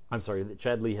 I'm sorry, that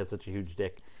Chad Lee has such a huge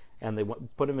dick, and they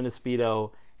put him in a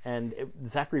Speedo, and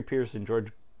Zachary Pierce and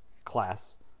George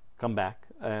Class come back,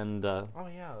 and Oh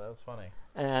yeah, that was funny.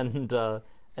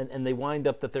 and they wind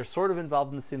up that they're sort of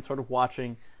involved in the scene, sort of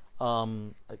watching.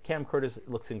 Cam Curtis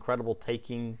looks incredible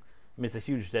taking. I mean, it's a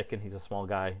huge dick, and he's a small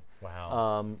guy.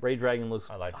 Wow. Ray Dragon looks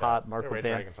I like hot. that. Mark Ray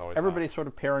Van. Dragon's always Everybody's sort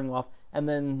of pairing off, and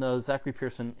then Zachary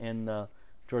Pearson and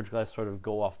George Glass sort of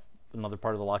go off another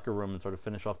part of the locker room and sort of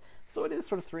finish off. So it is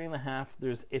sort of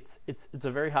 3.5. It's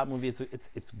a very hot movie.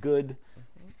 It's good.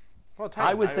 Well, Titan,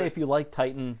 I would say if you like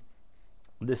Titan,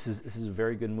 this is a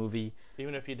very good movie.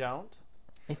 even if you don't.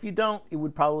 If you don't, it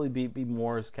would probably be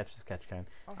more as catch as catch can.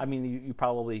 I mean, you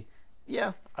probably,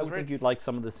 yeah, I would think you'd like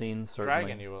some of the scenes.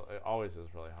 Certainly. Dragon, it always is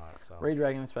really hot. So. Ray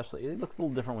Dragon, especially, it looks a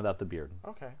little different without the beard.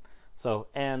 Okay. So,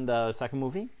 and second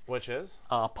movie, Which is?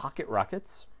 Pocket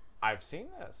Rockets, I've seen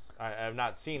this. I have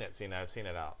not seen it. I've seen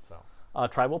it out. So.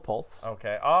 Tribal Pulse.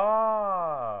 Okay. Oh,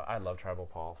 I love Tribal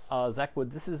Pulse. Zach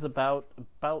Wood. This is about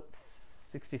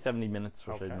 60, 70 minutes,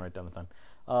 which I didn't write down the time.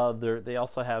 They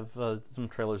also have some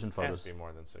trailers and It has photos. to be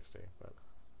more than 60, but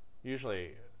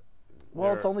usually.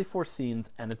 Well, it's only 4 scenes,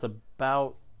 and it's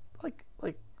about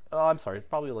I'm sorry, it's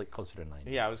probably like closer to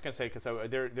 90. Yeah, I was gonna say because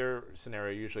their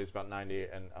scenario usually is about 90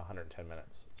 and 110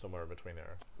 minutes, somewhere between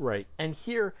there. Right, and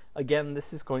here again,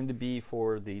 this is going to be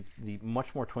for the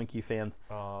much more Twinkie fans.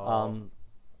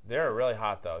 They're really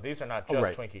hot though. These are not just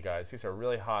right. Twinkie guys. These are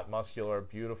really hot, muscular,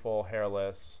 beautiful,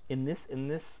 hairless. In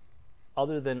this,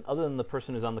 other than the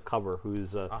person who's on the cover,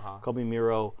 who's Kobe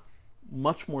Miro,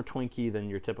 much more Twinkie than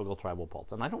your typical Tribal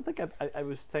Pulse. And I don't think I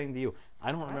was saying to you,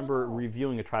 I don't remember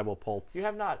reviewing a Tribal Pulse. You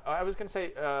have not. I was going to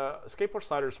say, Skateboard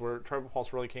Sliders, where Tribal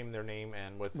Pulse really came in their name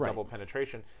and with double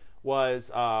penetration, was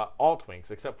all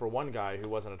twinks, except for one guy who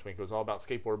wasn't a twink. It was all about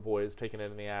skateboard boys taking it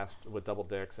in the ass with double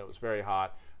dicks. And it was very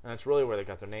hot. And that's really where they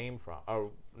got their name from.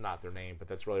 Oh, not their name, but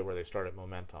that's really where they started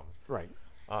Momentum. Right.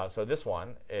 So this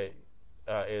one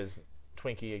is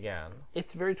Twinkie again.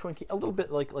 It's very Twinkie, a little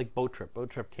bit like Boat Trip.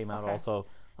 Boat Trip came out also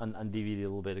on DVD a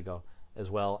little bit ago as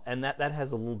well, and that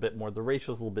has a little bit more. The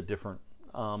ratio's a little bit different,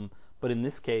 but in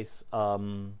this case,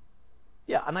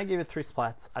 yeah. And I gave it 3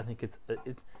 splats. I think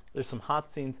there's some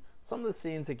hot scenes. Some of the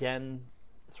scenes again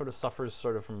sort of suffers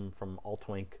from all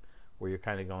twink, where you're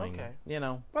kind of going,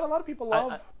 But a lot of people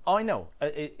love. I know.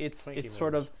 It's Twinkie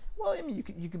sort of. Well, I mean,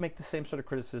 you could make the same sort of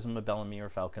criticism of Bellamy or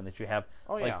Falcon that you have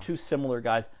two similar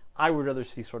guys. I would rather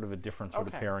see sort of a different sort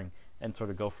of pairing and sort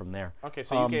of go from there. Okay,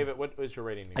 so you gave it. What was your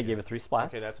rating? I gave it 3 splats.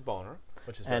 Okay, that's a boner,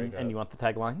 which is very good. And you want the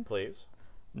tagline? Please.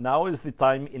 Now is the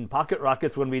time in Pocket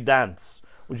Rockets when we dance.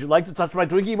 Would you like to touch my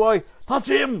Twinkie boy? Touch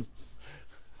him!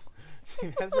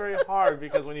 That's very hard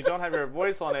because when you don't have your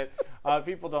voice on it,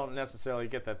 people don't necessarily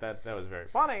get that was very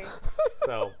funny.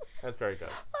 So that's very good.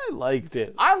 I liked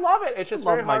it. I love it. It's just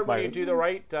very hard when you Myers. do the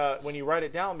right when you write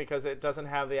it down because it doesn't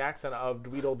have the accent of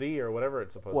Dweedledee or whatever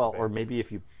it's supposed to be. Or maybe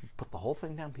if you put the whole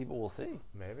thing down, people will see.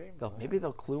 Maybe Maybe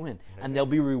they'll clue in, and they'll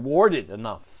be rewarded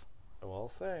enough.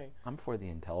 We'll see. I'm for the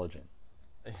intelligent.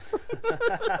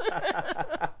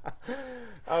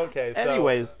 Okay. So,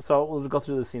 anyways, so we'll go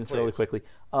through the scenes really quickly.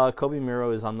 Kobe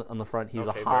Miro is on the front. He's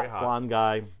a hot blonde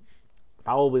guy,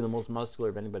 probably the most muscular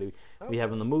of anybody we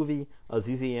have in the movie.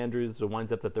 ZZ Andrews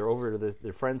winds up that they're over to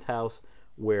their friend's house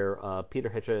where Peter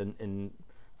Hitcha and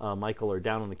Michael are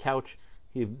down on the couch.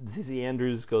 ZZ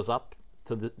Andrews goes up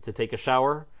to take a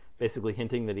shower, basically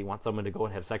hinting that he wants someone to go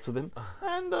and have sex with him.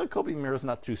 And Kobe Miro's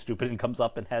not too stupid and comes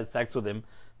up and has sex with him.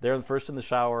 They're first in the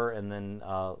shower and then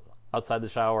outside the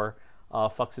shower,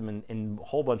 fucks him in a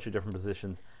whole bunch of different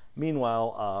positions.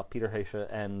 Meanwhile, Peter Haisha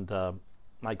and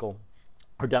Michael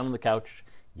are down on the couch,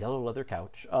 yellow leather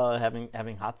couch,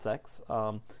 having hot sex.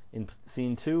 In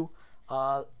scene 2,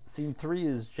 scene 3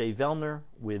 is Jay Vellner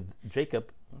with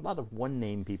Jacob. A lot of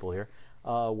one-name people here,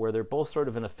 where they're both sort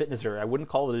of in a fitness area. I wouldn't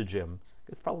call it a gym.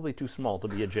 It's probably too small to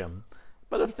be a gym,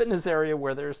 but a fitness area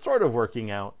where they're sort of working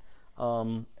out.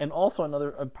 And also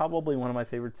another, probably one of my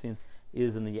favorite scenes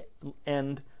is in the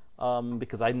end,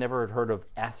 because I never had heard of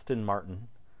Aston Martin.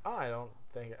 Oh, I don't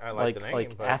think I like the name.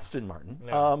 But Aston Martin.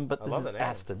 No, but I this love is the name.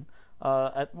 Aston.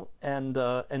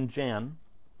 And Jan,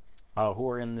 who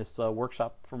are in this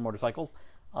workshop for motorcycles,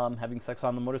 having sex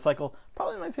on the motorcycle.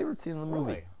 Probably my favorite scene in the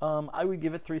movie. Really? I would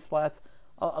give it 3 splats.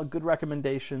 A good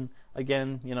recommendation.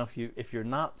 Again, if you're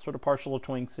not sort of partial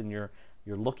to twinks and you're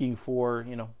looking for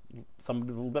somebody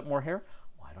with a little bit more hair,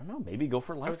 I don't know. Maybe go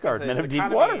for I was gonna Lifeguard, say, Men the of Deep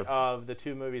economy Water. of the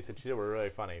two movies that you did were really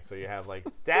funny. So you have like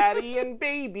Daddy and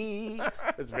Baby.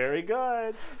 It's very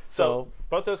good. So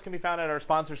both those can be found at our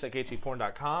sponsors at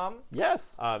gatecheapporn.com.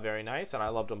 Yes. Very nice, and I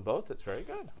loved them both. It's very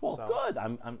good. Well, So, good.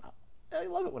 I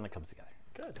love it when it comes together.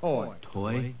 Good.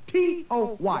 Toy.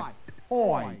 T-O-Y.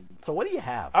 Toy. So what do you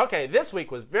have? Okay, this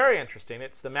week was very interesting.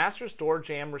 It's the Masters Door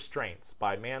Jam Restraints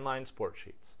by Manline Sport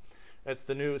Sheets. It's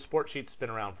the new Sport Sheets, been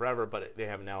around forever, but they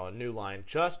have now a new line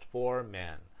just for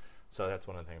men. So that's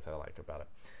one of the things that I like about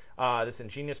it. This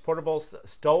ingenious portable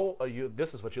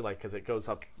this is what you like because it goes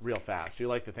up real fast. You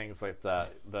like the things like the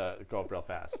go up real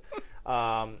fast.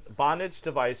 Bondage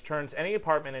device turns any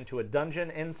apartment into a dungeon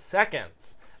in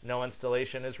seconds. No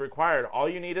installation is required. All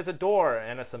you need is a door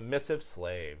and a submissive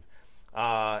slave.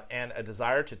 And a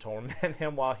desire to torment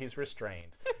him while he's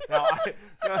restrained. Now,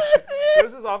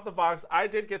 this is off the box. I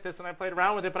did get this and I played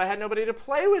around with it, but I had nobody to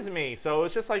play with me. So it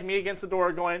was just like me against the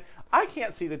door going, I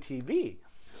can't see the TV.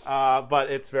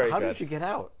 But it's very good. How did you get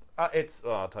out?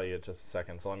 I'll tell you in just a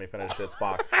second, so let me finish this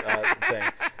box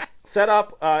thing.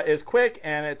 Setup is quick,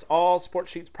 and it's all Sport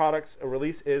Sheets products. A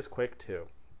release is quick, too.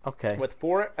 Okay. With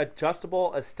 4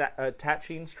 adjustable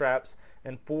attaching straps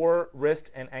and 4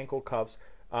 wrist and ankle cuffs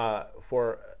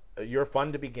for your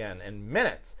fun to begin in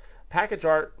minutes. Package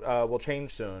art will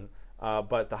change soon,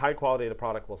 but the high quality of the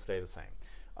product will stay the same.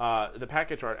 The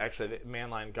package art, actually,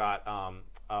 Manline got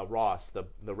Ross, the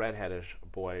redheadish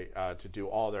boy, to do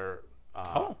all their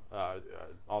all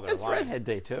their It's lines. Redhead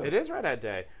Day, too. It is Redhead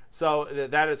Day. So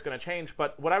that is going to change.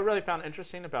 But what I really found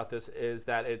interesting about this is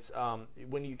that it's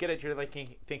when you get it, you're like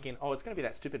thinking, oh, it's going to be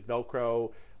that stupid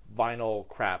Velcro vinyl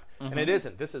crap. And it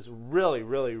isn't. This is really,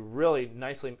 really, really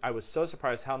nicely. I was so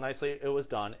surprised how nicely it was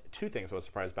done. 2 things I was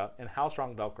surprised about, and how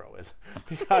strong Velcro is.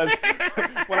 Because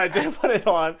when I did put it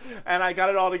on and I got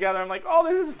it all together, I'm like, oh,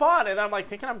 this is fun. And I'm like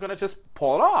thinking I'm going to just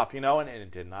pull it off, and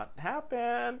it did not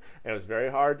happen. It was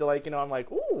very hard to I'm like,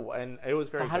 ooh, and it was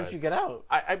very So how good. did you get out?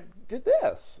 I did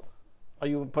this. Oh,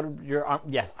 you put your arm?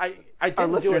 Yes. I didn't Our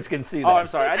do listeners it. can see that. Oh, I'm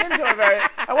sorry. I didn't do it very.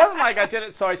 I wasn't like I did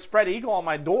it so I spread eagle on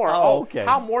my door. Oh, okay.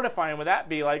 How mortifying would that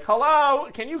be? Like, hello,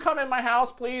 can you come in my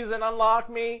house, please, and unlock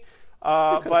me?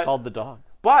 You could have called the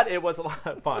dogs. But it was a lot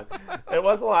of fun. It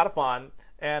was a lot of fun,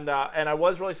 and I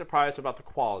was really surprised about the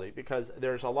quality because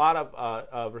there's a lot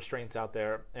of restraints out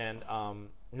there, and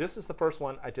this is the first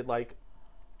one I did like.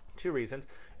 2 reasons.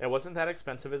 It wasn't that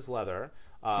expensive as leather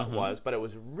was, but it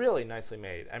was really nicely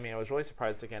made. I mean, I was really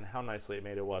surprised again how nicely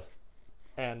made it was,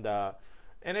 and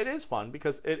it is fun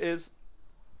because it is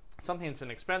something that's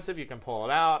inexpensive. You can pull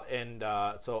it out, and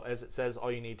so as it says,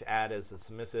 all you need to add is a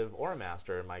submissive or a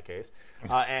master in my case,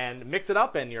 and mix it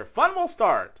up, and your fun will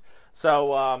start.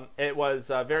 So it was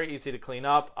very easy to clean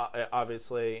up,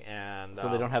 obviously, and So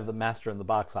they don't have the master in the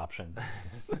box option.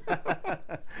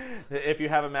 If you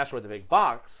have a master with a big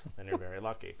box, then you're very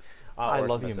lucky. I or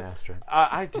love you, submissive. master.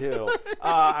 I do.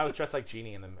 I was dressed like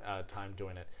Genie in the time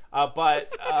doing it.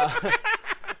 But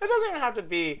it doesn't even have to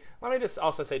be. Let me just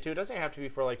also say too, it doesn't even have to be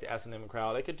for like the S&M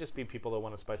crowd. It could just be people that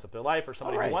want to spice up their life, or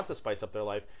somebody who wants to spice up their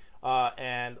life.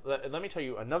 And let me tell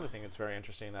you another thing that's very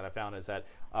interesting that I found is that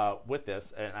with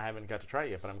this, and I haven't got to try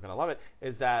it yet, but I'm going to love it,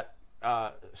 is that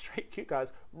straight cute guys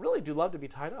really do love to be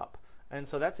tied up. And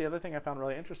so that's the other thing I found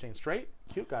really interesting. Straight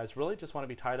cute guys really just want to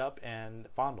be tied up and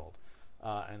fondled.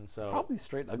 And so Probably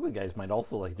straight ugly guys might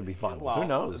also like to be fondled. well, Who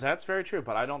knows? That's very true,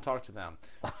 but I don't talk to them,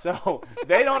 so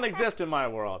they don't exist in my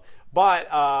world. But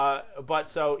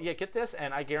so yeah, get this,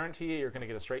 and I guarantee you're going to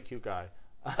get a straight cute guy.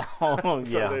 Oh,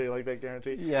 So yeah. do you like that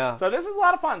guarantee? Yeah. So this is a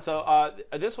lot of fun. So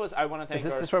this was, I want to thank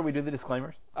Is this where we do the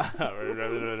disclaimers? Well,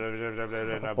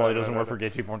 it doesn't work for gay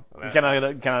cheap porn. You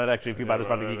cannot actually, if you buy this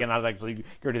product, you cannot actually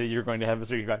guarantee that you're going to have a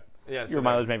straight guy. Yeah, so Your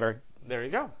mileage may vary. There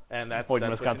you go. And that's Boyd, that's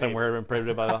what you Wisconsin, need. where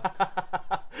prohibited by law.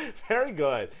 Very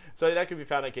good. So that can be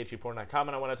found at gatecheapporn.com,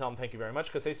 and I want to tell them thank you very much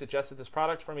because they suggested this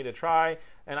product for me to try,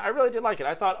 and I really did like it.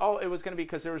 I thought, oh, it was going to be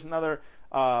because there was another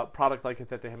product like it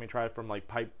that they had me try from like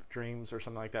Pipe Dreams or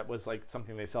something like that, was like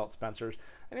something they sell at Spencer's,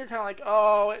 and you're kind of like,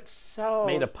 oh, it's so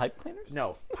Made of pipe cleaners?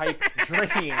 No, Pipe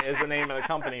Dream is the name of the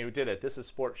company who did it. This is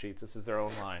Sport Sheets. This is their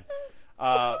own line.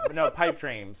 No, Pipe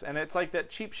Dreams, and it's like that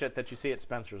cheap shit that you see at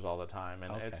Spencer's all the time,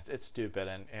 and Okay. it's stupid,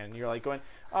 and you're like going,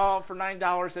 oh, for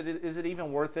 $9, is it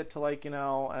even worth it to like, and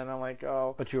I'm like,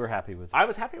 oh. But you were happy with it. I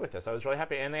was happy with this. I was really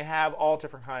happy, and they have all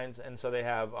different kinds, and so they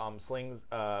have slings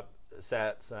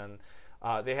sets, and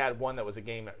they had one that was a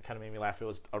game that kind of made me laugh. It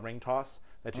was a ring toss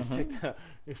that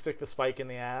you stick the spike in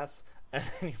the ass, and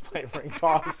then you play ring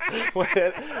toss with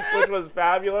it, which was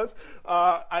fabulous.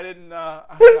 I didn't.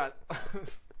 I got.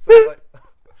 So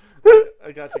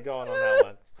I got you going on that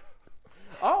one.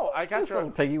 Oh, I got This little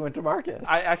your. piggy went to market.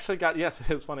 I actually got. Yes, it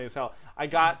is funny as hell. I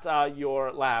got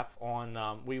your laugh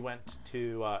on. We went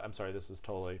to. I'm sorry. This is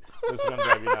going to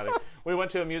drive you nutty. We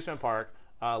went to amusement park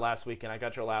last week, and I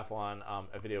got your laugh on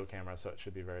a video camera, so it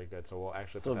should be very good. So we'll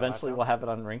actually. So put that eventually laugh we'll out. have it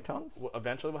on ringtones?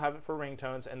 Eventually we'll have it for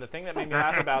ringtones. And the thing that made me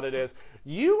laugh about it is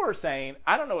you were saying,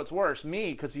 I don't know what's worse,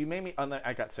 me, because you made me.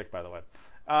 I got sick, by the way.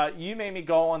 You made me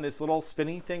go on this little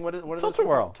spinning thing. What is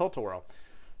Tilt-a-whirl. Tilt-a-whirl.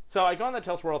 So I go on the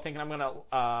tilt-a-whirl thinking I'm going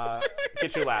to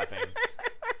get you laughing.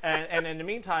 And in the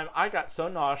meantime, I got so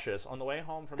nauseous on the way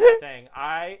home from that thing,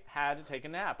 I had to take a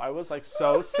nap. I was like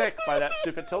so sick by that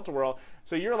stupid tilt-a-whirl.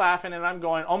 So you're laughing, and I'm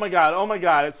going, oh my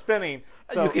God, it's spinning.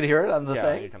 So, You can hear it on the yeah,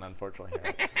 thing? you can unfortunately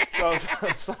hear it. So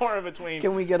somewhere in between.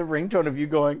 Can we get a ringtone of you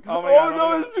going, Oh my God,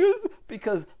 oh my no,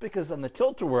 because on the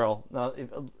tilt-a-whirl, now if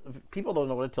people don't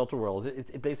know what a tilt-a-whirl is,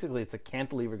 it basically it's a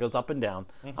cantilever, goes up and down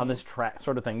on this track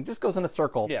sort of thing. It just goes in a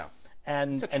circle. Yeah.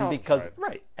 And It's a child's because ride.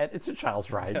 right, and it's a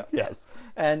child's ride, Yeah. yes,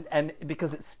 and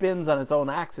because it spins on its own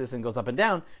axis and goes up and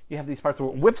down, you have these parts where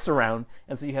it whips around,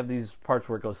 and so you have these parts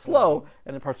where it goes slow,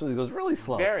 and the parts where it goes really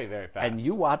slow. Very, very fast. And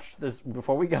you watched this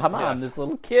before we got on. Yes. This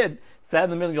little kid sat in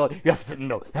the middle. You're like, you have to sit in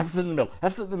the middle. You have to sit in the middle. You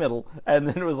have to sit in the middle. And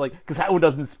then it was like, because that one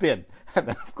doesn't spin. And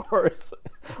then of course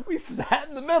we sat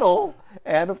in the middle,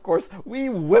 and of course we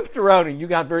whipped around, and you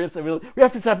got very upset. We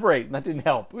have to separate, and that didn't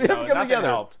help. We have to come nothing together.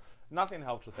 helped. Nothing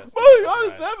helped with this. Oh my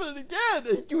God, it's happening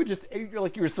again!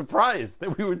 And you were surprised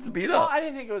that we would speed Well, up. I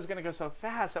didn't think it was going to go so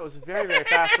fast. That was very, very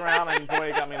fast around, and boy,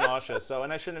 it got me nauseous. So,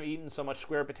 and I shouldn't have eaten so much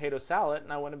square potato salad,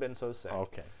 and I wouldn't have been so sick.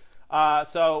 Okay,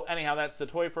 So, anyhow, that's the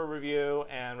toy for review,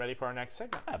 and ready for our next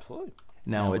segment. absolutely.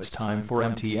 Now it's time for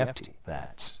MTFT.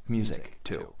 That's music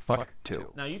to fuck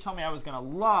to. Now, you told me I was going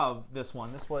to love this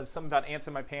one. This was something about ants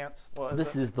in my pants. What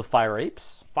This it? is the Fire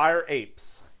Apes. Fire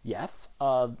Apes. Yes,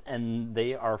 and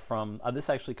they are from,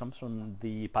 this actually comes from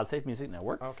the PodSafe Music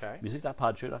Network, Okay.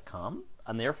 music.podshow.com,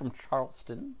 and they're from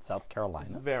Charleston, South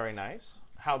Carolina. Very nice.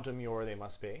 How demure they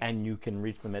must be. And you can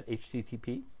reach them at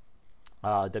http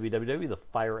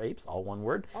www.thefireapes, all one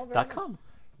word, Oh, very .com.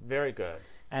 Very good.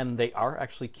 And they are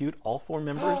actually cute. All 4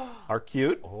 members are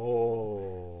cute.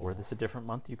 Oh. Were this a different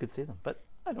month, you could see them, but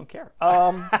I don't care. the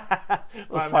I'm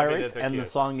Fire happy that Apes, they're and the cute.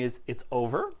 song is It's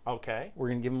Over. Okay. We're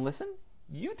going to give them a listen.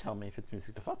 You tell me if it's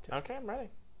music to fuck to. Okay, I'm ready.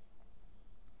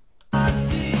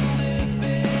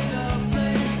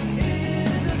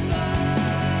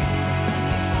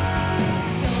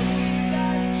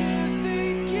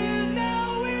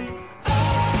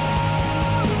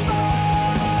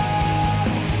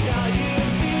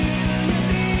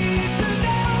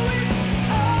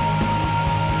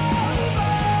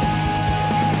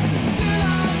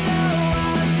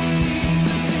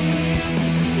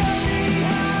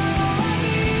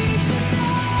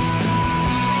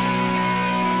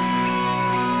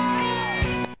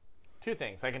 Two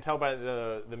things. I can tell by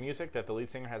the music that the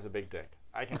lead singer has a big dick.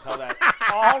 I can tell that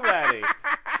already.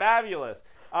 Fabulous.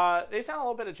 They sound a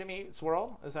little bit of Jimmy Eat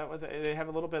World. Is that what they have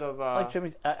a little bit of? Like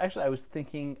Jimmy, actually, I was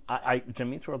thinking.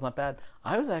 Jimmy Eat World's not bad.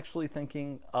 I was actually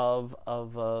thinking of a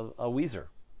Weezer,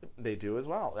 They do as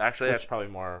well. Actually, that's probably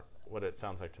more what it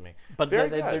sounds like to me. but Very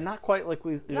they're good. not quite like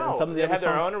Weezer. No, some of the they other have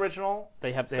their songs, own original.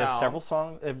 They have sound. several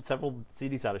songs. They have several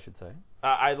CDs out, I should say.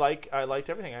 I liked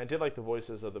everything. I did like the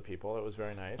voices of the people. It was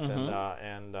very nice, Mm-hmm.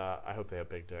 and I hope they have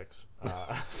big dicks.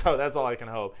 So that's all I can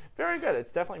hope. Very good.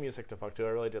 It's definitely music to fuck to. I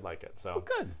really did like it. So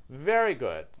Good. very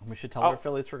good. We should tell our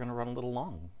affiliates we're going to run a little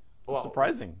long. Well,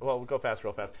 Surprising. Well, we'll go fast,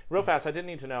 real fast. Real fast. I did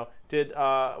need to know.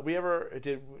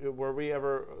 Were we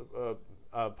ever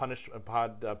punished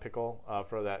Pod Pickle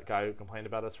for that guy who complained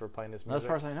about us for playing his music? As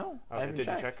far as I know, I Okay, haven't did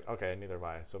checked. you check? Okay, neither have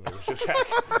I. So maybe we should check.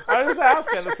 I was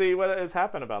asking to see what has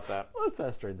happened about that. Let's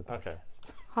ask during the podcast. Okay.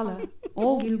 Hello,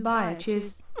 all you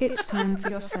bitches. It's time for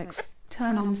your sex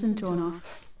turn-ons and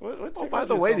turn-offs. What Oh, tickled by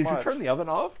the you way, so did much? you turn the oven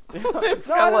off? No, It's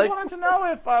I kinda just like wanted to know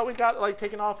if we got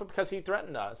taken off because he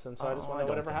threatened us, and so I just want to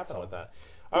know I don't whatever think happened so. with that.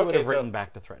 I would Okay, have so written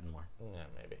back to threaten more. yeah,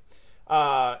 maybe.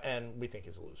 And we think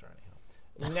he's a loser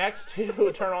anyhow. Next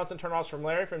to turn-ons and turn-offs from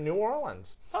Larry from New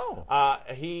Orleans. Oh.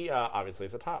 He obviously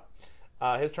is a top.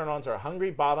 His turn-ons are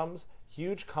hungry bottoms,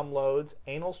 huge cum loads,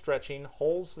 anal stretching,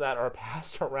 holes that are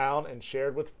passed around and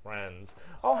shared with friends.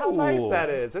 Oh, how nice Ooh. that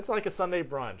is. It's like a Sunday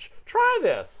brunch. Try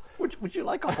this. Would you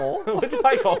like a hole? Would you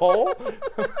like a hole?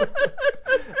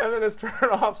 And then his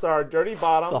turn-offs are dirty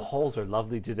bottoms. The holes are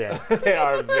lovely today. They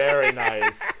are very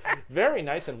nice. Very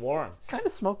nice and warm. Kind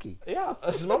of smoky. Yeah,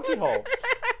 a smoky hole.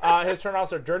 His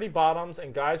turn-offs are dirty bottoms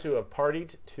and guys who have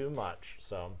partied too much.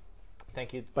 So,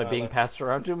 thank you. By being passed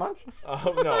around too much?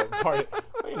 No, party.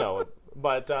 You know,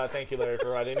 But thank you, Larry, for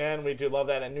writing in. We do love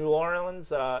that. And New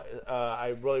Orleans, we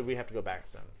have to go back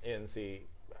soon and see.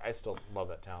 I still love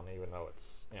that town, even though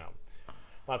it's, we'll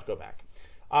have to go back.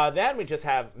 Then we just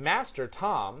have Master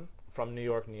Tom from New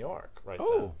York, New York, right?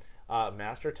 Oh.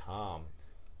 Master Tom.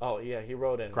 Oh, yeah, he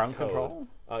wrote in Ground code. control?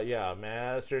 Yeah,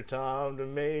 Master Tom to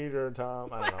Major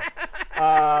Tom. I don't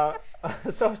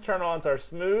know. So his turn-ons are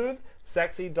smooth,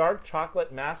 sexy, dark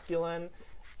chocolate, masculine,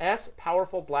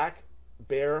 powerful black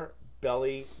bear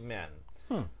belly men.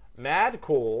 Mad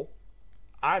cool.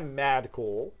 I'm mad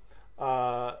cool.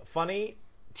 Funny,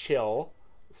 chill.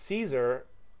 Caesar,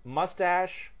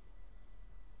 mustache,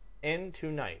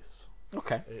 into nice.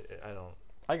 Okay.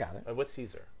 I got it. What's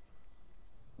Caesar?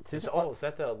 Caesar. Oh, is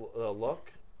that the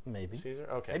look? Maybe. Caesar?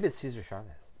 Okay. Maybe it's Cesar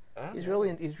Chavez. He's really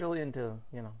into,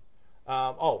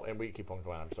 And we keep on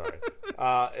going. I'm sorry.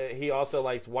 He also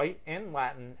likes white and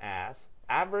Latin ass,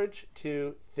 average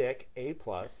to thick A+,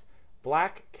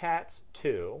 black cats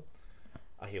 2.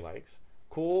 He likes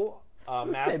cool,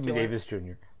 masculine. Sammy Davis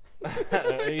Jr.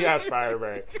 Yes,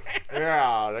 Fireberry.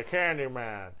 Yeah, the Candy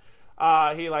Man.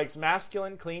 He likes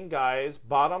masculine, clean guys,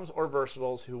 bottoms or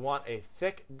versatiles who want a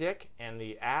thick dick and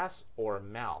the ass or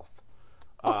mouth.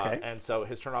 Okay. And so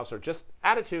his turnoffs are just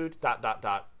attitude, ...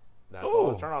 That's all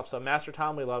his turnoffs. So Master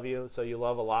Tom, we love you. So you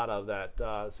love a lot of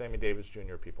that Sammy Davis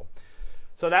Jr. people.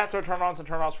 So that's our turn-ons and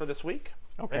turn-offs for this week.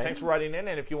 Okay. And thanks for writing in.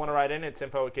 And if you want to write in, it's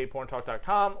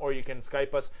info@gayporntalk.com, or you can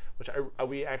Skype us, which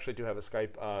we actually do have a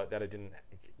Skype that I didn't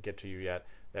get to you yet.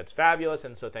 That's fabulous,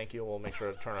 and so thank you. We'll make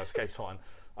sure to turn our Skypes on.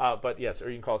 But yes, or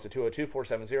you can call us at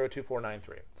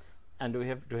 202-470-2493. And do we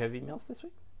have emails this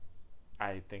week?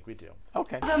 I think we do.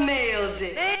 Okay. The mail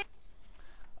day.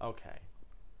 Okay.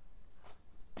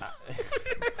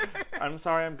 I'm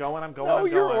sorry, I'm going. Oh,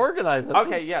 you're organized.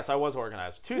 Okay, yes, I was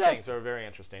organized. Two things that are very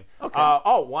interesting. Okay.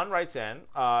 One writes in,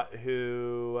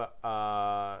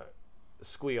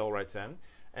 Squeal writes in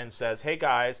and says, "Hey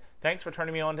guys, thanks for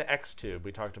turning me on to XTube.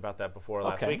 We talked about that before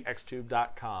last week,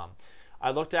 xtube.com. I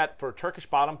looked for Turkish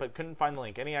Bottom, but couldn't find the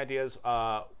link. Any ideas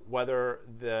whether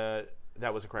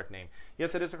that was a correct name?"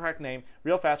 Yes, it is a correct name.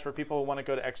 Real fast, for people who want to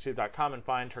go to xtube.com and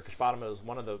find Turkish Bottom, it was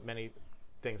one of the many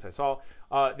things I saw.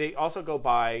 They also go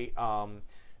by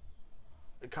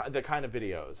the kind of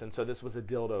videos, and so this was a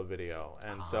dildo video,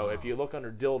 and so if you look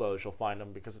under dildos, you'll find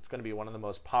them, because it's going to be one of the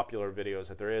most popular videos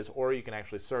that there is. Or you can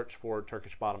actually search for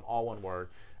Turkish Bottom, all one word,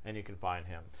 and you can find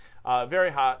him.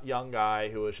 Very hot young guy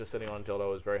who was just sitting on a dildo.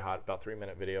 It was very hot. About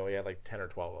 3-minute video. He had like 10 or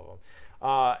 12 of them.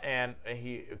 And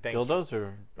he thanks dildos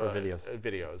or videos?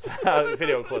 Videos,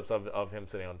 video clips of him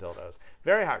sitting on dildos.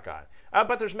 Very hot guy.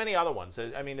 But there's many other ones.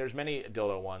 I mean, there's many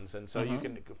dildo ones, and so you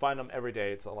can find them every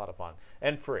day. It's a lot of fun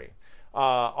and free.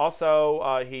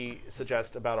 Also, he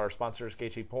suggests about our sponsors, Gay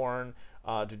Cheap Porn,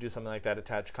 to do something like that,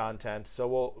 attach content. So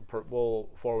we'll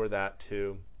forward that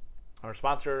to our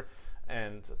sponsor.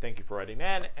 And thank you for writing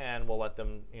in, and we'll let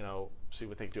them, see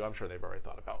what they can do. I'm sure they've already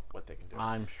thought about what they can do.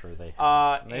 I'm sure they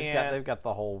have. They've got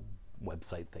the whole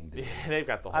website thing to do. They've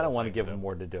got the whole I don't want to give them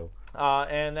more to do.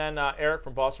 And then Eric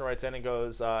from Boston writes in and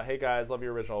goes, "Hey guys, love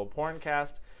your original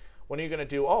Porncast. When are you going to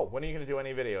do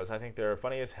any videos? I think they're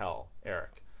funny as hell."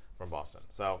 Eric from Boston.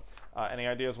 So any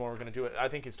ideas when we're going to do it? I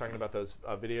think he's talking about those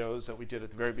videos that we did at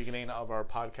the very beginning of our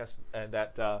podcast, and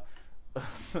that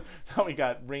we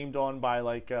got reamed on by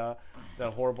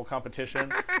the horrible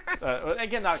competition.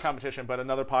 Again, not a competition, but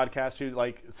another podcast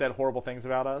who said horrible things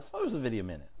about us. Oh, it was a video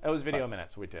minute. It was video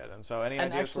minutes we did, and so any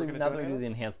and ideas? Actually, now that we do the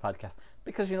enhanced podcast,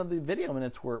 because the video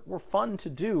minutes were fun to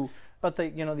do, but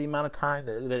the amount of time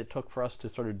that it took for us to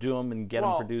sort of do them and get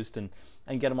them produced and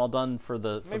get them all done for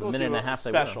the minute and a half.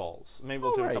 Specials. Maybe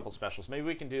we'll do a couple specials. Maybe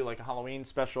we can do a Halloween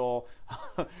special.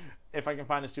 If I can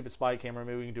find a stupid spy camera,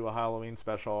 maybe we can do a Halloween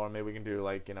special, or maybe we can do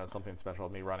something special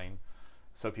of me running,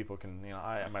 so people can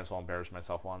I might as well embarrass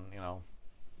myself on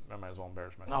I might as well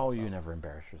embarrass myself. Oh, you never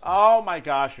embarrass yourself. Oh my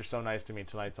gosh, you're so nice to me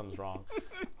tonight. Something's wrong.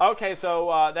 Okay,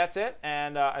 so that's it,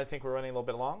 and I think we're running a little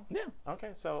bit long. Yeah.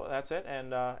 Okay, so that's it,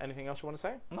 and anything else you want to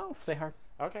say? No, stay hard.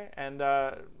 Okay, and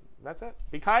that's it.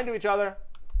 Be kind to each other.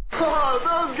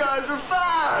 Oh, those guys are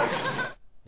fast!